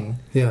thing,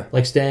 Yeah.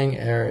 like staying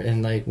there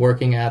and like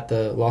working at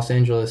the Los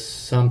Angeles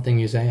something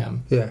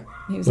museum, Yeah.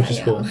 He was which is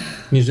like, cool.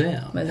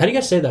 Museum. How do you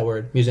guys say that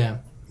word? Museum.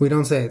 We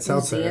don't say it.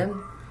 Seltzer.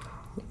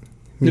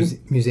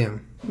 Museum.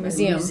 Museum.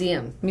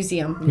 Museum.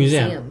 Museum.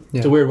 Museum. Yeah.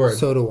 It's a weird word.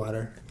 Soda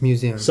water.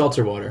 Museum.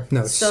 Seltzer water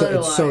No, Soda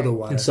it's water. soda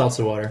water. and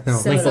seltzer water. No.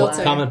 Soda Link below.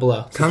 water. Comment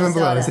below. Comment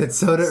below. Soda. Is it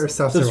soda or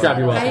seltzer Subscribe,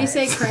 you're water? How do you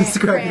say crayon?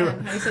 Subscribe to- Crayon.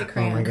 How do you say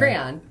Oh my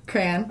crayon? God.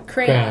 Crayon. Crayon.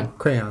 Crayon.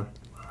 Crayon.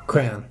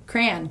 Crayon.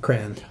 Crayon.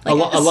 Crayon.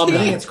 Alumni. I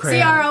think it's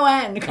crayon.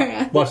 CRON.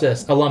 Crayon. Watch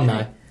this.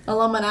 Alumni.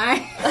 Alumni.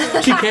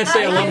 She can't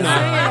say alumni.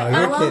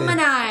 Oh, you're kidding.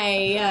 Alumni.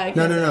 Yeah.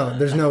 No.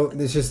 There's no.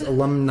 It's just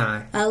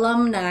alumni.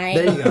 Alumni.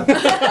 There you go.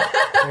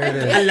 There it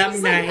is.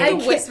 Alumni. A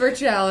whisper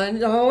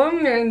challenge.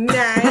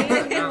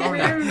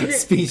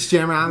 Speech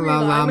jammer.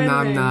 Alumni.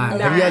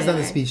 Have you guys done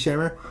the speech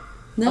jammer?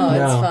 No. Oh, it's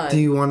No. fun. Do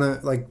you want to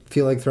like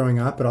feel like throwing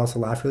up, but also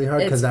laugh really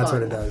hard? Because It's that's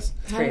fun. what it does.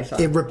 It's very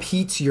fun. It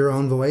repeats your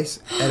own voice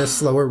at a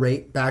slower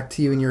rate back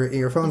to you in your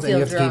earphones, and feel you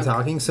have to keep drunk.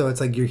 talking. So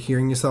it's like you're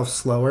hearing yourself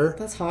slower.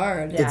 That's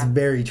hard. It's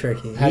very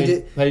tricky. How You do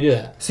did- you do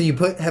that? So you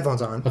put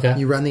headphones on. Okay.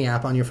 You run the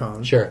app on your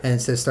phone. Sure. And it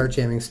says start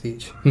jamming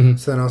speech. Mhm.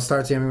 So then I'll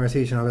start jamming my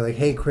speech, and I'll be like,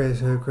 "Hey, Chris,"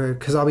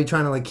 because I'll be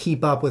trying to like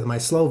keep up with my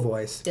slow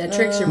voice. Yeah,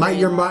 tricks your My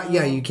brain.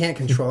 yeah, you can't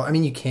control. I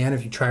mean, you can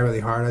if you try really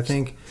hard. I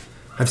think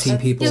I've seen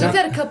people. Yeah, we've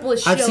had a couple of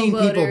showboaters. I've seen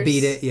people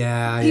beat it.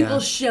 Yeah, People yeah.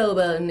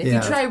 showboating. If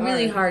Yeah. you try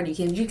really hard, you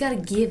can. You gotta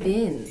give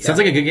in. Sounds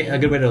like a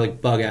good way to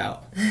like bug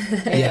out.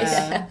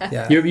 Yes.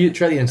 Yeah. You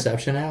try the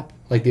Inception app,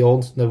 like the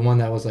one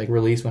that was like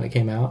released when it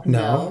came out.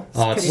 No.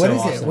 Oh, it's What so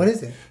is awesome. it? What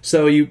is it?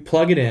 So you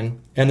plug it in,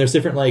 and there's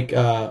different like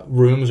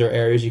rooms or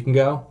areas you can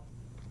go,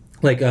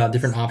 like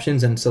different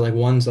options. And so like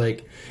one's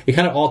like it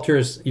kind of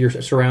alters your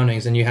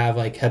surroundings, and you have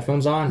like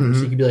headphones on,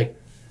 so you can be like,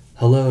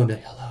 "Hello," and be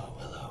like,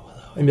 "Hello,"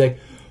 and be like,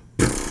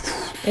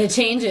 It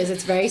changes.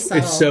 It's very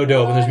subtle. "It's so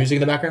dope." And there's music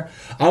in the background.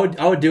 I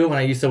would do it when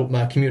I used to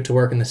commute to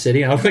work in the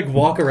city, and I would like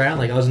walk around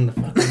like I was in the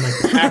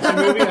fucking like action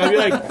movie. I'd be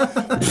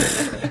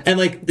like, and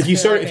like if you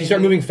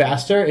start moving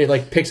faster, it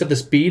like picks up the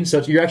speed,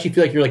 so you actually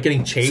feel like you're like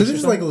getting chased. So or this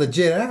is something. like a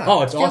legit app.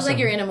 Oh, it's Feels awesome. like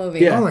you're in a movie.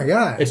 Yeah. Oh my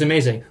god. It's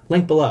amazing.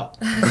 Link below.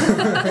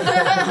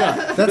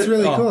 That's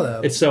really Oh, cool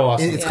though. it's so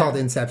awesome. It's called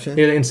Inception.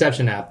 Yeah, the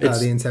Inception app. It's,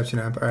 The Inception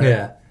app. All right.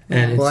 yeah,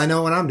 and Well, it's, I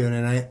know when I'm doing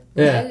it. I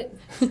yeah,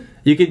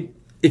 you could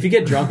if you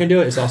get drunk and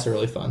do it. It's also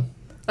really fun.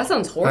 That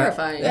sounds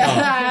horrifying.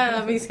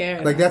 I'd be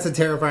scared. like that's a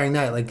terrifying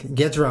night. Like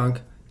get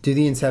drunk, do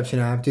the Inception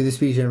app, do the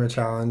speech jammer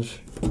challenge,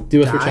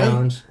 Do it for Die?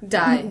 challenge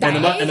Die. and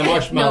the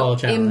marshmallow No,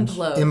 challenge.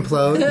 implode.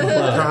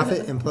 implode,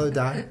 profit, implode,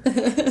 die.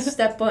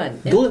 Step one.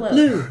 Glue.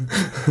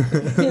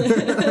 Implode.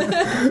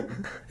 glue.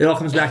 It all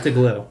comes back to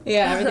glue.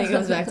 yeah, everything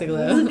comes back to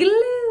glue.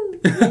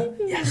 Glue.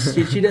 Yes,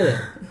 she did it.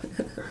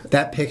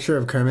 That picture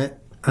of Kermit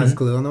as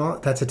glue on the wall.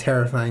 That's a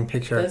terrifying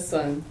picture. This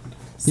one.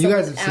 You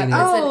guys have seen it.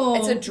 Oh.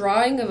 It's a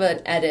drawing of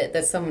an edit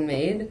that someone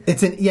made.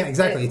 It's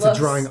exactly. It It's a looks-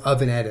 drawing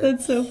of an edit.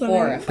 so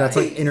Horrifying. That's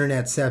like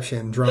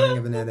internetception, drawing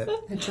of an edit.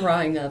 A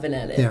drawing of an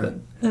edit.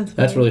 Yeah,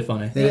 That's really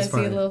funny. it is see a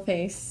funny. little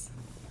face.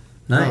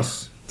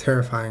 Nice.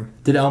 Terrifying.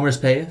 Did Elmer's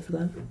pay for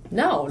that?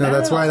 No, No, not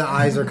that's at why all. the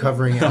eyes are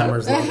covering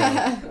Elmer's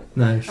logo.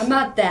 Nice. I'm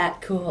not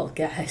that cool,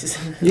 guys.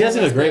 You guys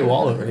have a great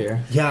wall over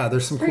here. Yeah,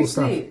 there's some cool Pretty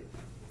stuff. sweet.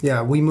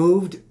 Yeah, we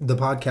moved the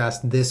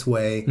podcast this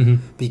way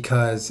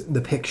because the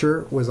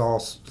picture was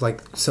all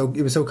like so.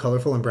 It was so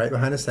colorful and bright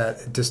behind us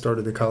that it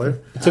distorted the color.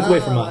 It took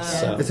away from us.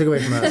 So. It took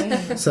away from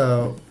us.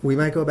 So we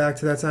might go back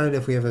to that side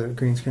if we have a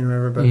green screen or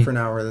whatever. But for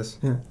now, we're this.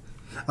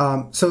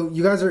 Yeah. So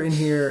you guys are in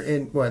here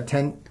in what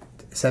 10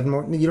 7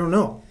 more. You don't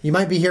know. You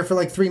might be here for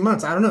like 3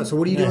 months. I don't know. So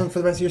what are you doing for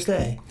the rest of your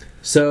stay?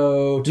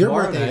 So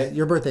tomorrow night.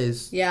 Your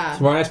birthday's. Yeah.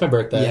 Tomorrow night's my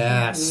birthday.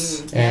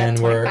 Yes. And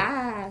we're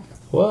 25.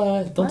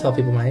 what? Don't tell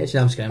people my age.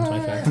 No, I'm just kidding. I'm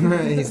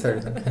 25. He's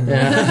 30.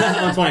 Yeah,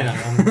 I'm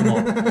 29. I'm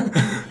old.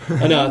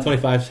 Oh no,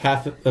 25.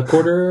 Half a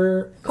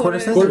quarter of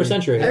a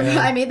century. Yeah.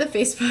 I made the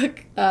Facebook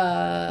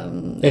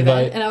event,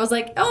 Invite. and I was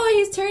like, "Oh,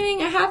 he's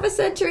turning a half a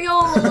century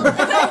old."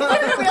 I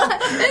didn't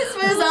realize this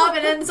was up,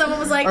 and then someone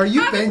was like, Are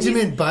you "How did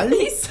Benjamin Button?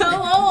 He's so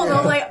old." I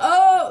was like,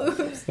 "Oh,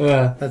 oops."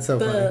 Yeah. That's so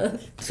funny.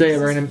 So yeah,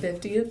 we're gonna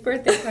 50th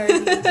birthday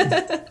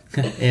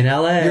party. in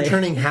LA. You're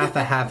turning half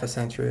a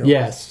century.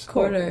 Yes.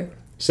 quarter."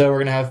 So we're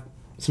gonna have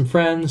some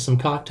friends, some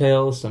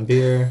cocktails, some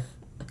beer,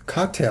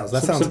 Cocktails.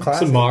 That some, sounds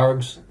classic. some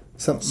margs,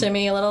 Some,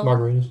 Shimmy a little.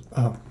 margaritas.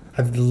 oh,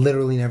 I've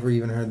literally never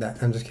even heard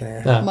that. I'm just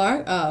kidding. Yeah.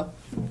 Mark? Oh.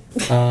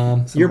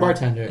 You're a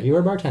bartender. You were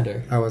a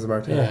bartender. I was a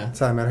bartender. Yeah. That's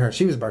how I met her.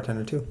 She was a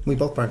bartender too. We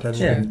both bartended.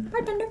 Yeah.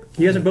 Bartender.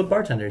 You guys are both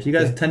bartenders. You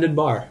guys Yeah. tended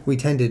bar. We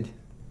tended.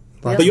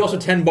 But you also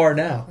tend bar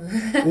now.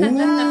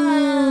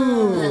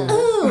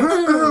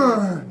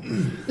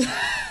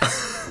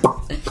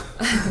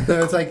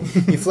 So it's like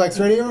you flex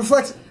ready or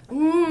flex.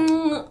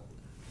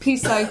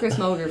 Peace sign, Chris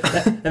Mulder.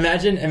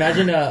 Imagine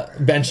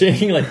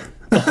benching like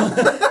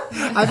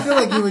I feel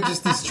like you would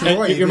just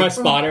destroy. you're my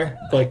spotter.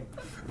 Like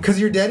Because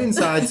you're dead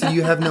inside, so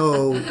you have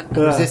no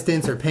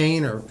resistance or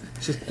pain or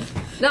just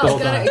No, Well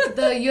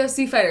the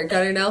UFC fighter,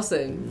 Gunnar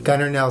Nelson.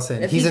 Gunnar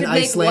Nelson. If He's he an could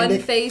make Icelandic.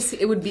 one face,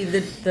 it would be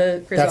the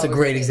Chris That's a Mulder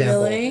great face.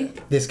 example. Really?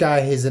 This guy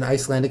is an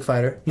Icelandic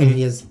fighter, and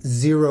he has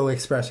zero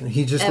expression.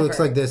 He just Ever. looks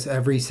like this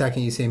every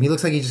second you see him. He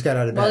looks like he just got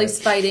out of bed. While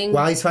he's fighting.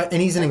 While he's fighting,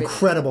 and he's an Everything.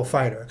 incredible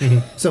fighter.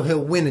 So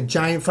he'll win a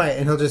giant fight,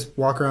 and he'll just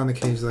walk around the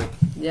cage like,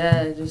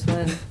 Yeah, just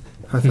win.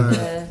 high five.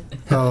 Yeah,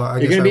 Oh, I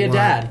you're guess gonna be I a won.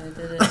 dad. I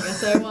did it. I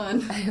guess I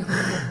won.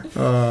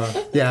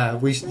 Yeah,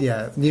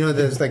 yeah. You know,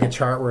 there's like a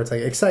chart where it's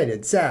like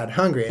excited, sad,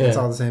 hungry, and it's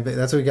Yeah. all the same thing.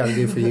 That's what we got to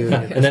do for you.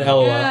 And then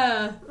LOL.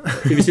 Yeah.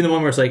 Have you seen the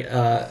one where it's like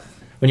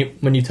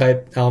when you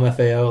type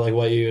LMFAO, like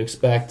what you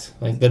expect,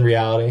 like then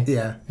reality?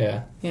 Yeah,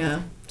 Yeah.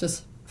 Yeah.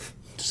 Just.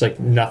 Just like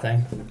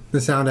nothing. the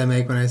sound I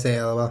make when I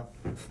say LOL.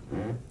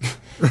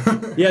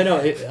 Yeah, no,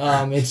 it's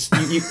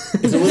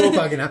it's a little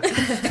Fucking up.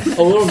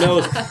 a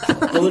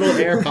little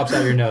air pops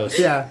out your nose.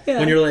 Yeah,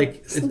 When you're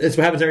like, it's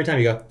what happens every time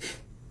you go.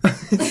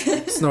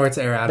 snorts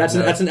air out. That's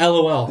of an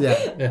LOL.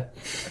 Yeah.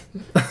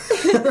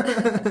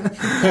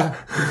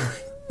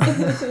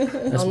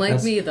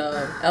 Unlike me,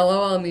 though,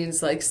 LOL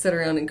means like sit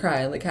around and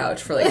cry on the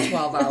couch for like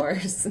 12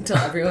 hours until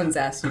everyone's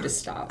asked you to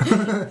stop.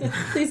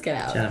 Please get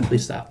out. Jenna,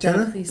 please stop.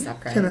 Jenna, Please stop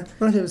crying. Jenna,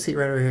 why don't you have a seat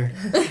right over here?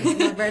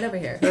 Right over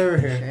here. Right over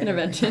here.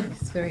 Intervention.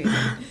 It's very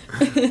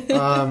easy.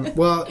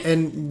 Well,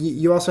 and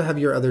you also have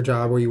your other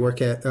job where you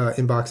work at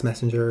Inbox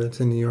Messenger. It's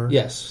in New York.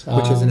 Yes.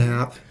 Which is an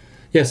app.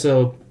 Yeah,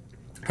 so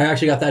I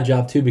actually got that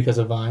job too because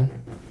of Vine.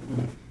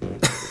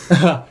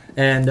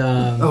 And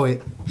Oh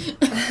wait.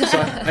 so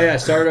I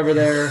started over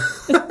there.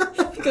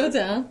 Go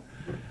down.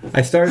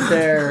 I started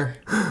there.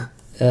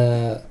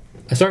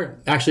 I started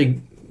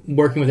actually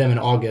working with them in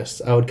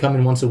August. I would come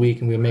in once a week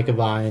and we would make a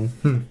Vine,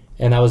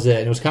 and that was it.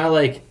 And it was kind of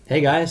like,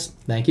 "Hey guys,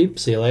 thank you.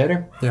 See you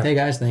later. Yeah. Hey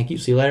guys, thank you.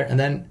 See you later." And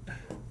then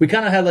we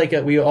kind of had like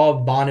we all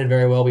bonded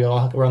very well. We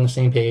all were on the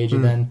same page.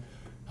 And then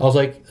I was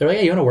like, "They're like,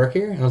 hey, you want to work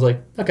here?" And I was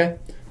like, "Okay."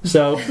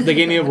 So they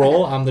gave me a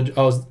role. I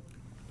was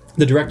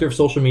the director of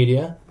social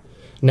media.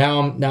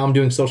 Now I'm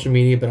doing social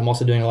media, but I'm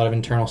also doing a lot of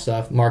internal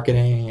stuff,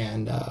 marketing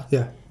and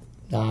Yeah.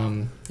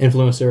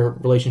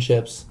 influencer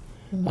relationships.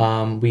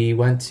 We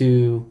went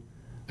to,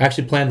 I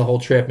actually planned the whole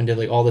trip and did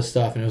like all this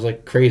stuff, and it was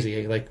like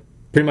crazy. Like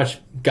pretty much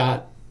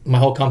got my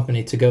whole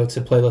company to go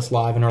to Playlist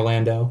Live in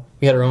Orlando.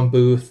 We had our own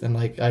booth, and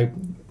like I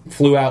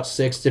flew out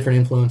 6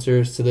 different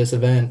influencers to this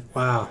event,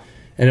 Wow.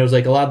 and it was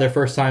like a lot of their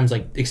first times.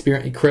 Like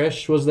experience.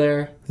 Krish was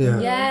there. Yeah.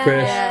 Yeah.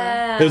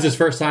 Chris. It was his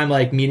first time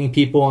like meeting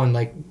people, and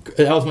like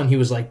that was when he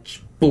was like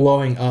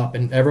blowing up,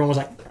 and everyone was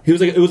like, it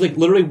was like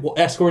literally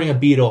escorting a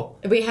Beatle.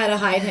 We had to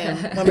hide him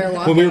when we were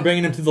walking. When we were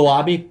bringing him to the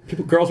lobby,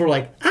 girls were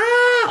like,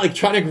 ah, like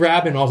trying to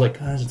grab him. I was like,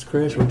 guys, it's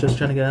Krish. We're just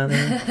trying to get out of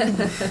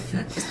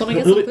there. Just want to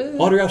get some food.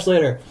 Autographs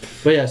later.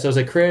 But yeah, so it was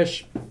like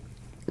Krish,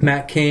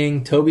 Matt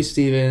King, Toby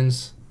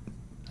Stevens,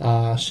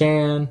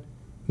 Shan,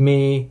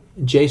 me,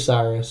 Jay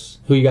Cyrus,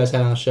 who you guys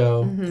had on the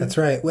show. That's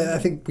right. Well, I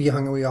think we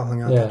all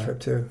hung out Yeah. that trip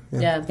too.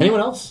 Yeah. Anyone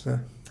else? Yeah.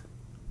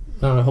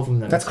 I don't know. Hopefully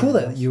not. That's cool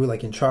that you were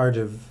like in charge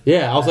of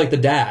Yeah, I was like the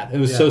dad. It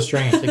was Yeah. so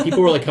strange. Like people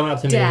were like coming up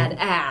to me. Dad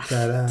ass.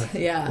 that.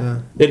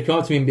 Yeah. They'd come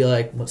up to me and be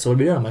like, "So what are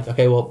we doing?" I'm like,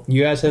 "Okay, well,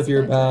 you guys have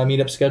your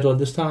meetup scheduled at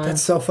this time."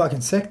 That's so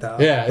fucking sick, though.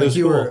 Yeah, it like was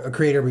you cool. were a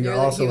creator, but you're You're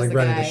the- also he was like the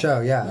running guy. the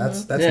show. Yeah,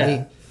 that's Yeah.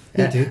 neat.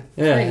 Neat, dude.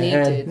 Yeah, Pretty neat,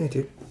 and- dude. Neat,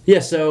 dude. Yeah,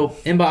 so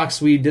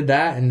Inbox, we did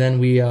that, and then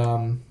we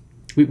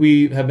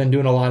have been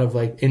doing a lot of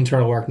like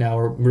internal work now.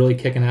 We're really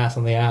kicking ass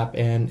on the app,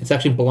 and it's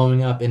actually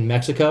blowing up in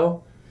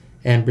Mexico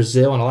and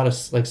Brazil and a lot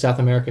of like South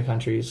America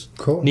countries.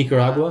 Cool.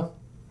 Nicaragua.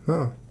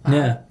 Oh.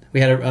 Yeah, we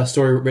had a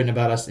story written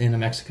about us in a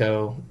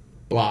Mexico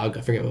blog.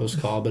 I forget what it was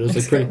called, but it was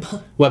like pretty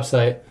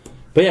website.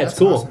 But yeah, it's That's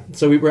cool. awesome.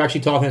 So we were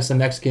actually talking to some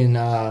Mexican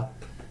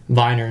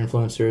Viner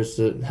influencers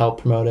to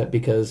help promote it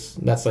because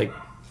that's like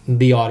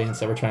the audience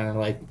that we're trying to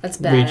like That's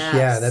reach. badass.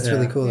 Yeah, that's Yeah.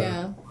 really cool. Though.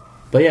 Yeah.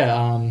 But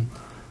yeah,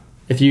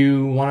 if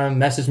you want to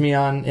message me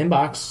on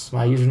inbox,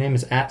 my username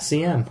is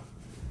 @CM.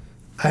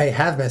 I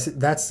have messaged.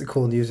 That's the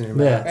cool username.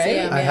 Yeah. Right?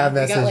 Yeah, I have we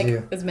got, messaged like,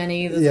 you. as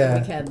many as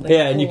Yeah. we can. Like,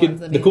 Yeah, and you cool could.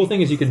 ones, I The mean. cool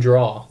thing is you can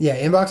draw. Yeah,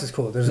 Inbox is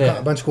cool. There's Yeah.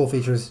 a bunch of cool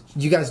features.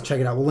 You guys check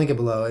it out. We'll link it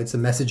below. It's a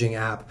messaging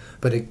app,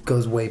 but it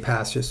goes way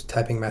past just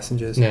typing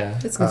messages. Yeah,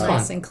 It's Uh,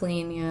 nice fun. and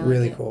clean. Yeah.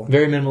 Really Yeah. cool.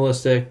 Very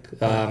minimalistic.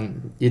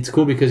 It's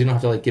cool because you don't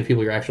have to like give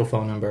people your actual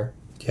phone number,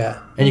 Yeah.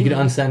 and you can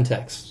unsend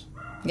text.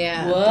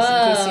 Yeah. Whoa. Just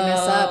in case you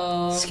mess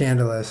up.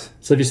 Scandalous.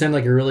 So if you send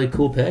like a really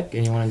cool pic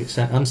and you want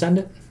to unsend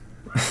it,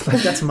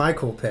 Like, that's my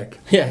cool pick.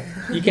 yeah,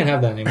 you can't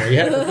have that anymore. You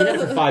had it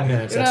for 5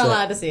 minutes. You're That's not it.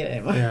 allowed to see it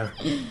anymore. Yeah.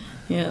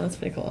 Yeah, that's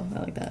pretty cool. I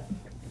like that.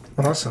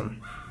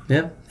 Awesome.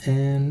 Yep,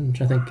 and I'm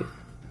trying to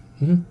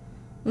think.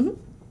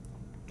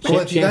 Well,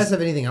 if you guys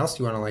have anything else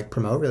you want to like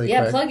promote really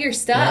Yeah, quick. plug your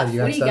stuff.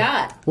 Yeah, What do you stuff?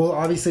 got? We'll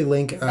obviously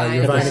link Vine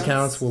your Vine accounts.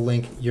 accounts. We'll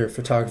link your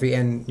photography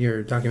and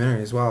your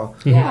documentary as well.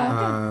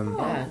 Yeah. Um,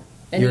 Yeah.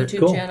 And your- YouTube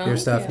cool. channel. your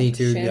stuff,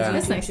 YouTube, Shannon's yeah.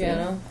 That's YouTube nice, yeah.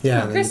 channel.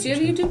 Yeah, Chris, the do you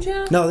have a YouTube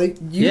channel? No, you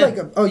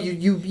Yeah.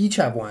 you each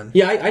have one.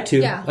 Yeah, I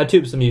tube. Yeah. I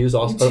tube some views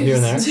also here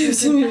and there. So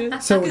Because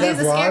that there's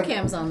the scare vlog.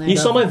 cams on there. You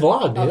saw my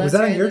vlog, dude. Oh, Was that's that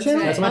on right, your that's channel?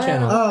 right. That's my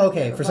channel. Oh,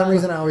 okay. For some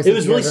reason, I always It think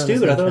was you really guys are on the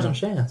stupid. I same thought it was on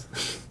channel.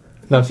 Shan's.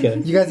 No, I'm just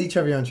kidding. You guys each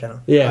have your own channel.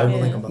 Yeah, I will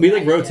link them both. we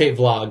like rotate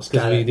vlogs Got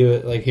because we it. do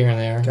it like here and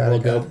there. Got We'll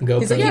it, go got it. go.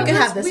 He's like, for you it. can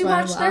have this we one.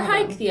 watched their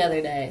hike the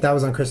other day. That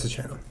was on Chris's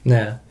channel.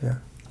 Yeah,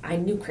 I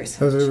knew Chris.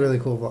 That was a really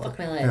cool vlog. Fuck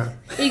my life. Yeah.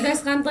 Yeah, you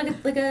guys got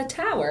like a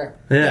tower.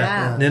 yeah.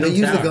 Yeah. Nano They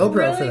used the Tower. GoPro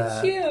really for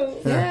that.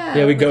 cute. Yeah.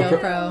 Yeah, we the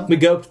GoPro. We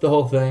GoPed the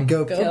whole thing.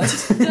 Go.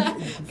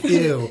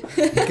 Ew.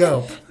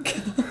 Go.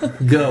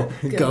 Go.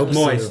 Go.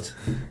 Moist.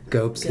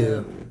 Go.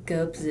 Sue.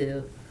 Go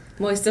Zoo.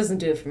 Moist doesn't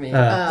do it for me.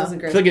 I Doesn't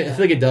grip feel, like me it, I up.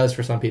 feel like it does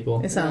for some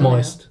people. It sounds-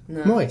 Moist.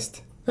 No.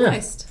 Moist. Yeah.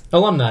 Moist.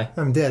 Alumni.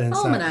 I'm dead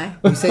inside. Alumni.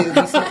 We say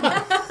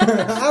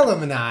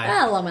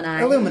alumni.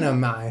 Alumni.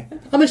 Aluminum.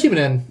 I'm achieving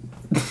in.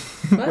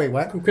 Wait,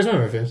 what? Chris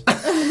Rivers.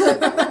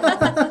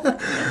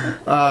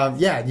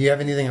 Yeah. Do you have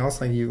anything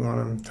else like you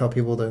want to tell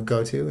people to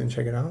go to and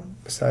check it out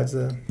besides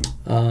the?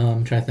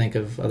 I'm trying to think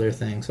of other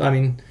things. I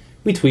mean,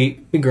 we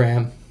tweet, we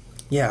gram.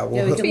 Yeah. We'll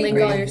Yeah, we can link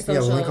all your Yeah,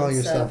 we'll link all social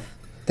your stuff. stuff.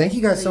 Thank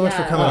you guys so much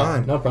for Yeah. coming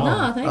on. No problem.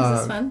 No, thanks.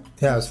 It's fun.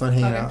 Yeah, it was fun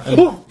hanging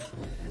out.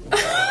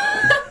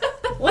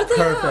 What the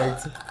hell?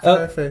 Perfect.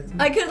 Perfect.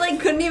 I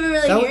couldn't even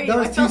really That hear was- you. that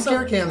was I two felt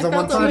scare the- cams I on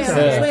felt one the wind.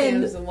 podcast.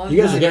 Wind. You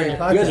guys are Great getting. You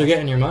guys podcast. are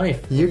getting your money.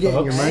 You're getting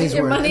folks. your money's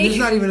Your worth. money. And there's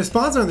not even a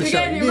sponsor on the You're show.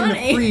 getting You're your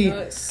getting a money. free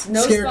No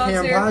Scare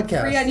sponsor. Cam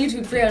podcast. Free on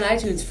YouTube, free on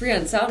iTunes, free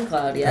on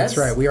SoundCloud. Yes. That's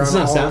right. We are This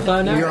on is on all.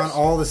 SoundCloud now? We are on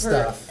all the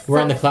stuff. We're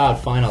on the cloud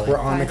finally. We're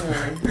on the.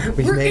 Finally.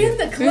 We've We're made in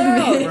it. the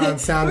cloud. We're on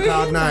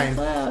SoundCloud 9.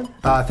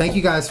 Cloud. Thank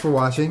you guys for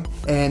watching,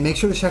 and make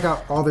sure to check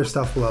out all their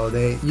stuff below.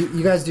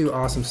 You guys do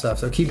awesome stuff,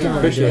 so keep doing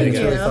what you're Appreciate doing. it,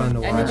 It's really guys. fun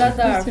to And you watch. got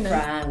our Tune in.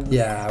 friends.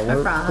 Yeah,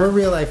 friends. we're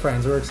real life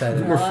friends. We're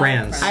excited. We're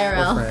friends.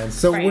 IRL. We're friends.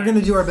 So we're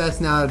gonna do our best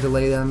now to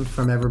delay them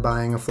from ever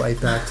buying a flight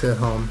back to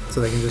home,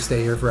 so they can just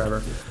stay here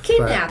forever.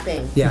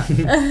 Kidnapping. But, yeah.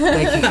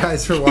 Thank you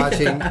guys for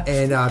watching,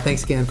 and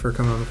thanks again for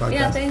coming on the podcast.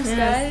 Yeah, thanks,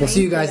 guys. We'll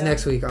see you guys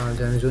next week on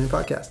Jen and Julian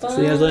podcast.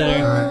 See you guys later.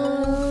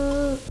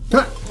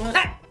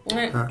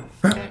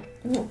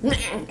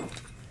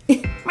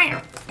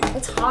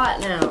 It's hot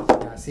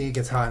now. See, it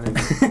gets hot. And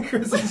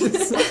Chris is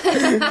just.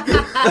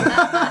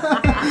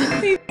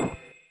 He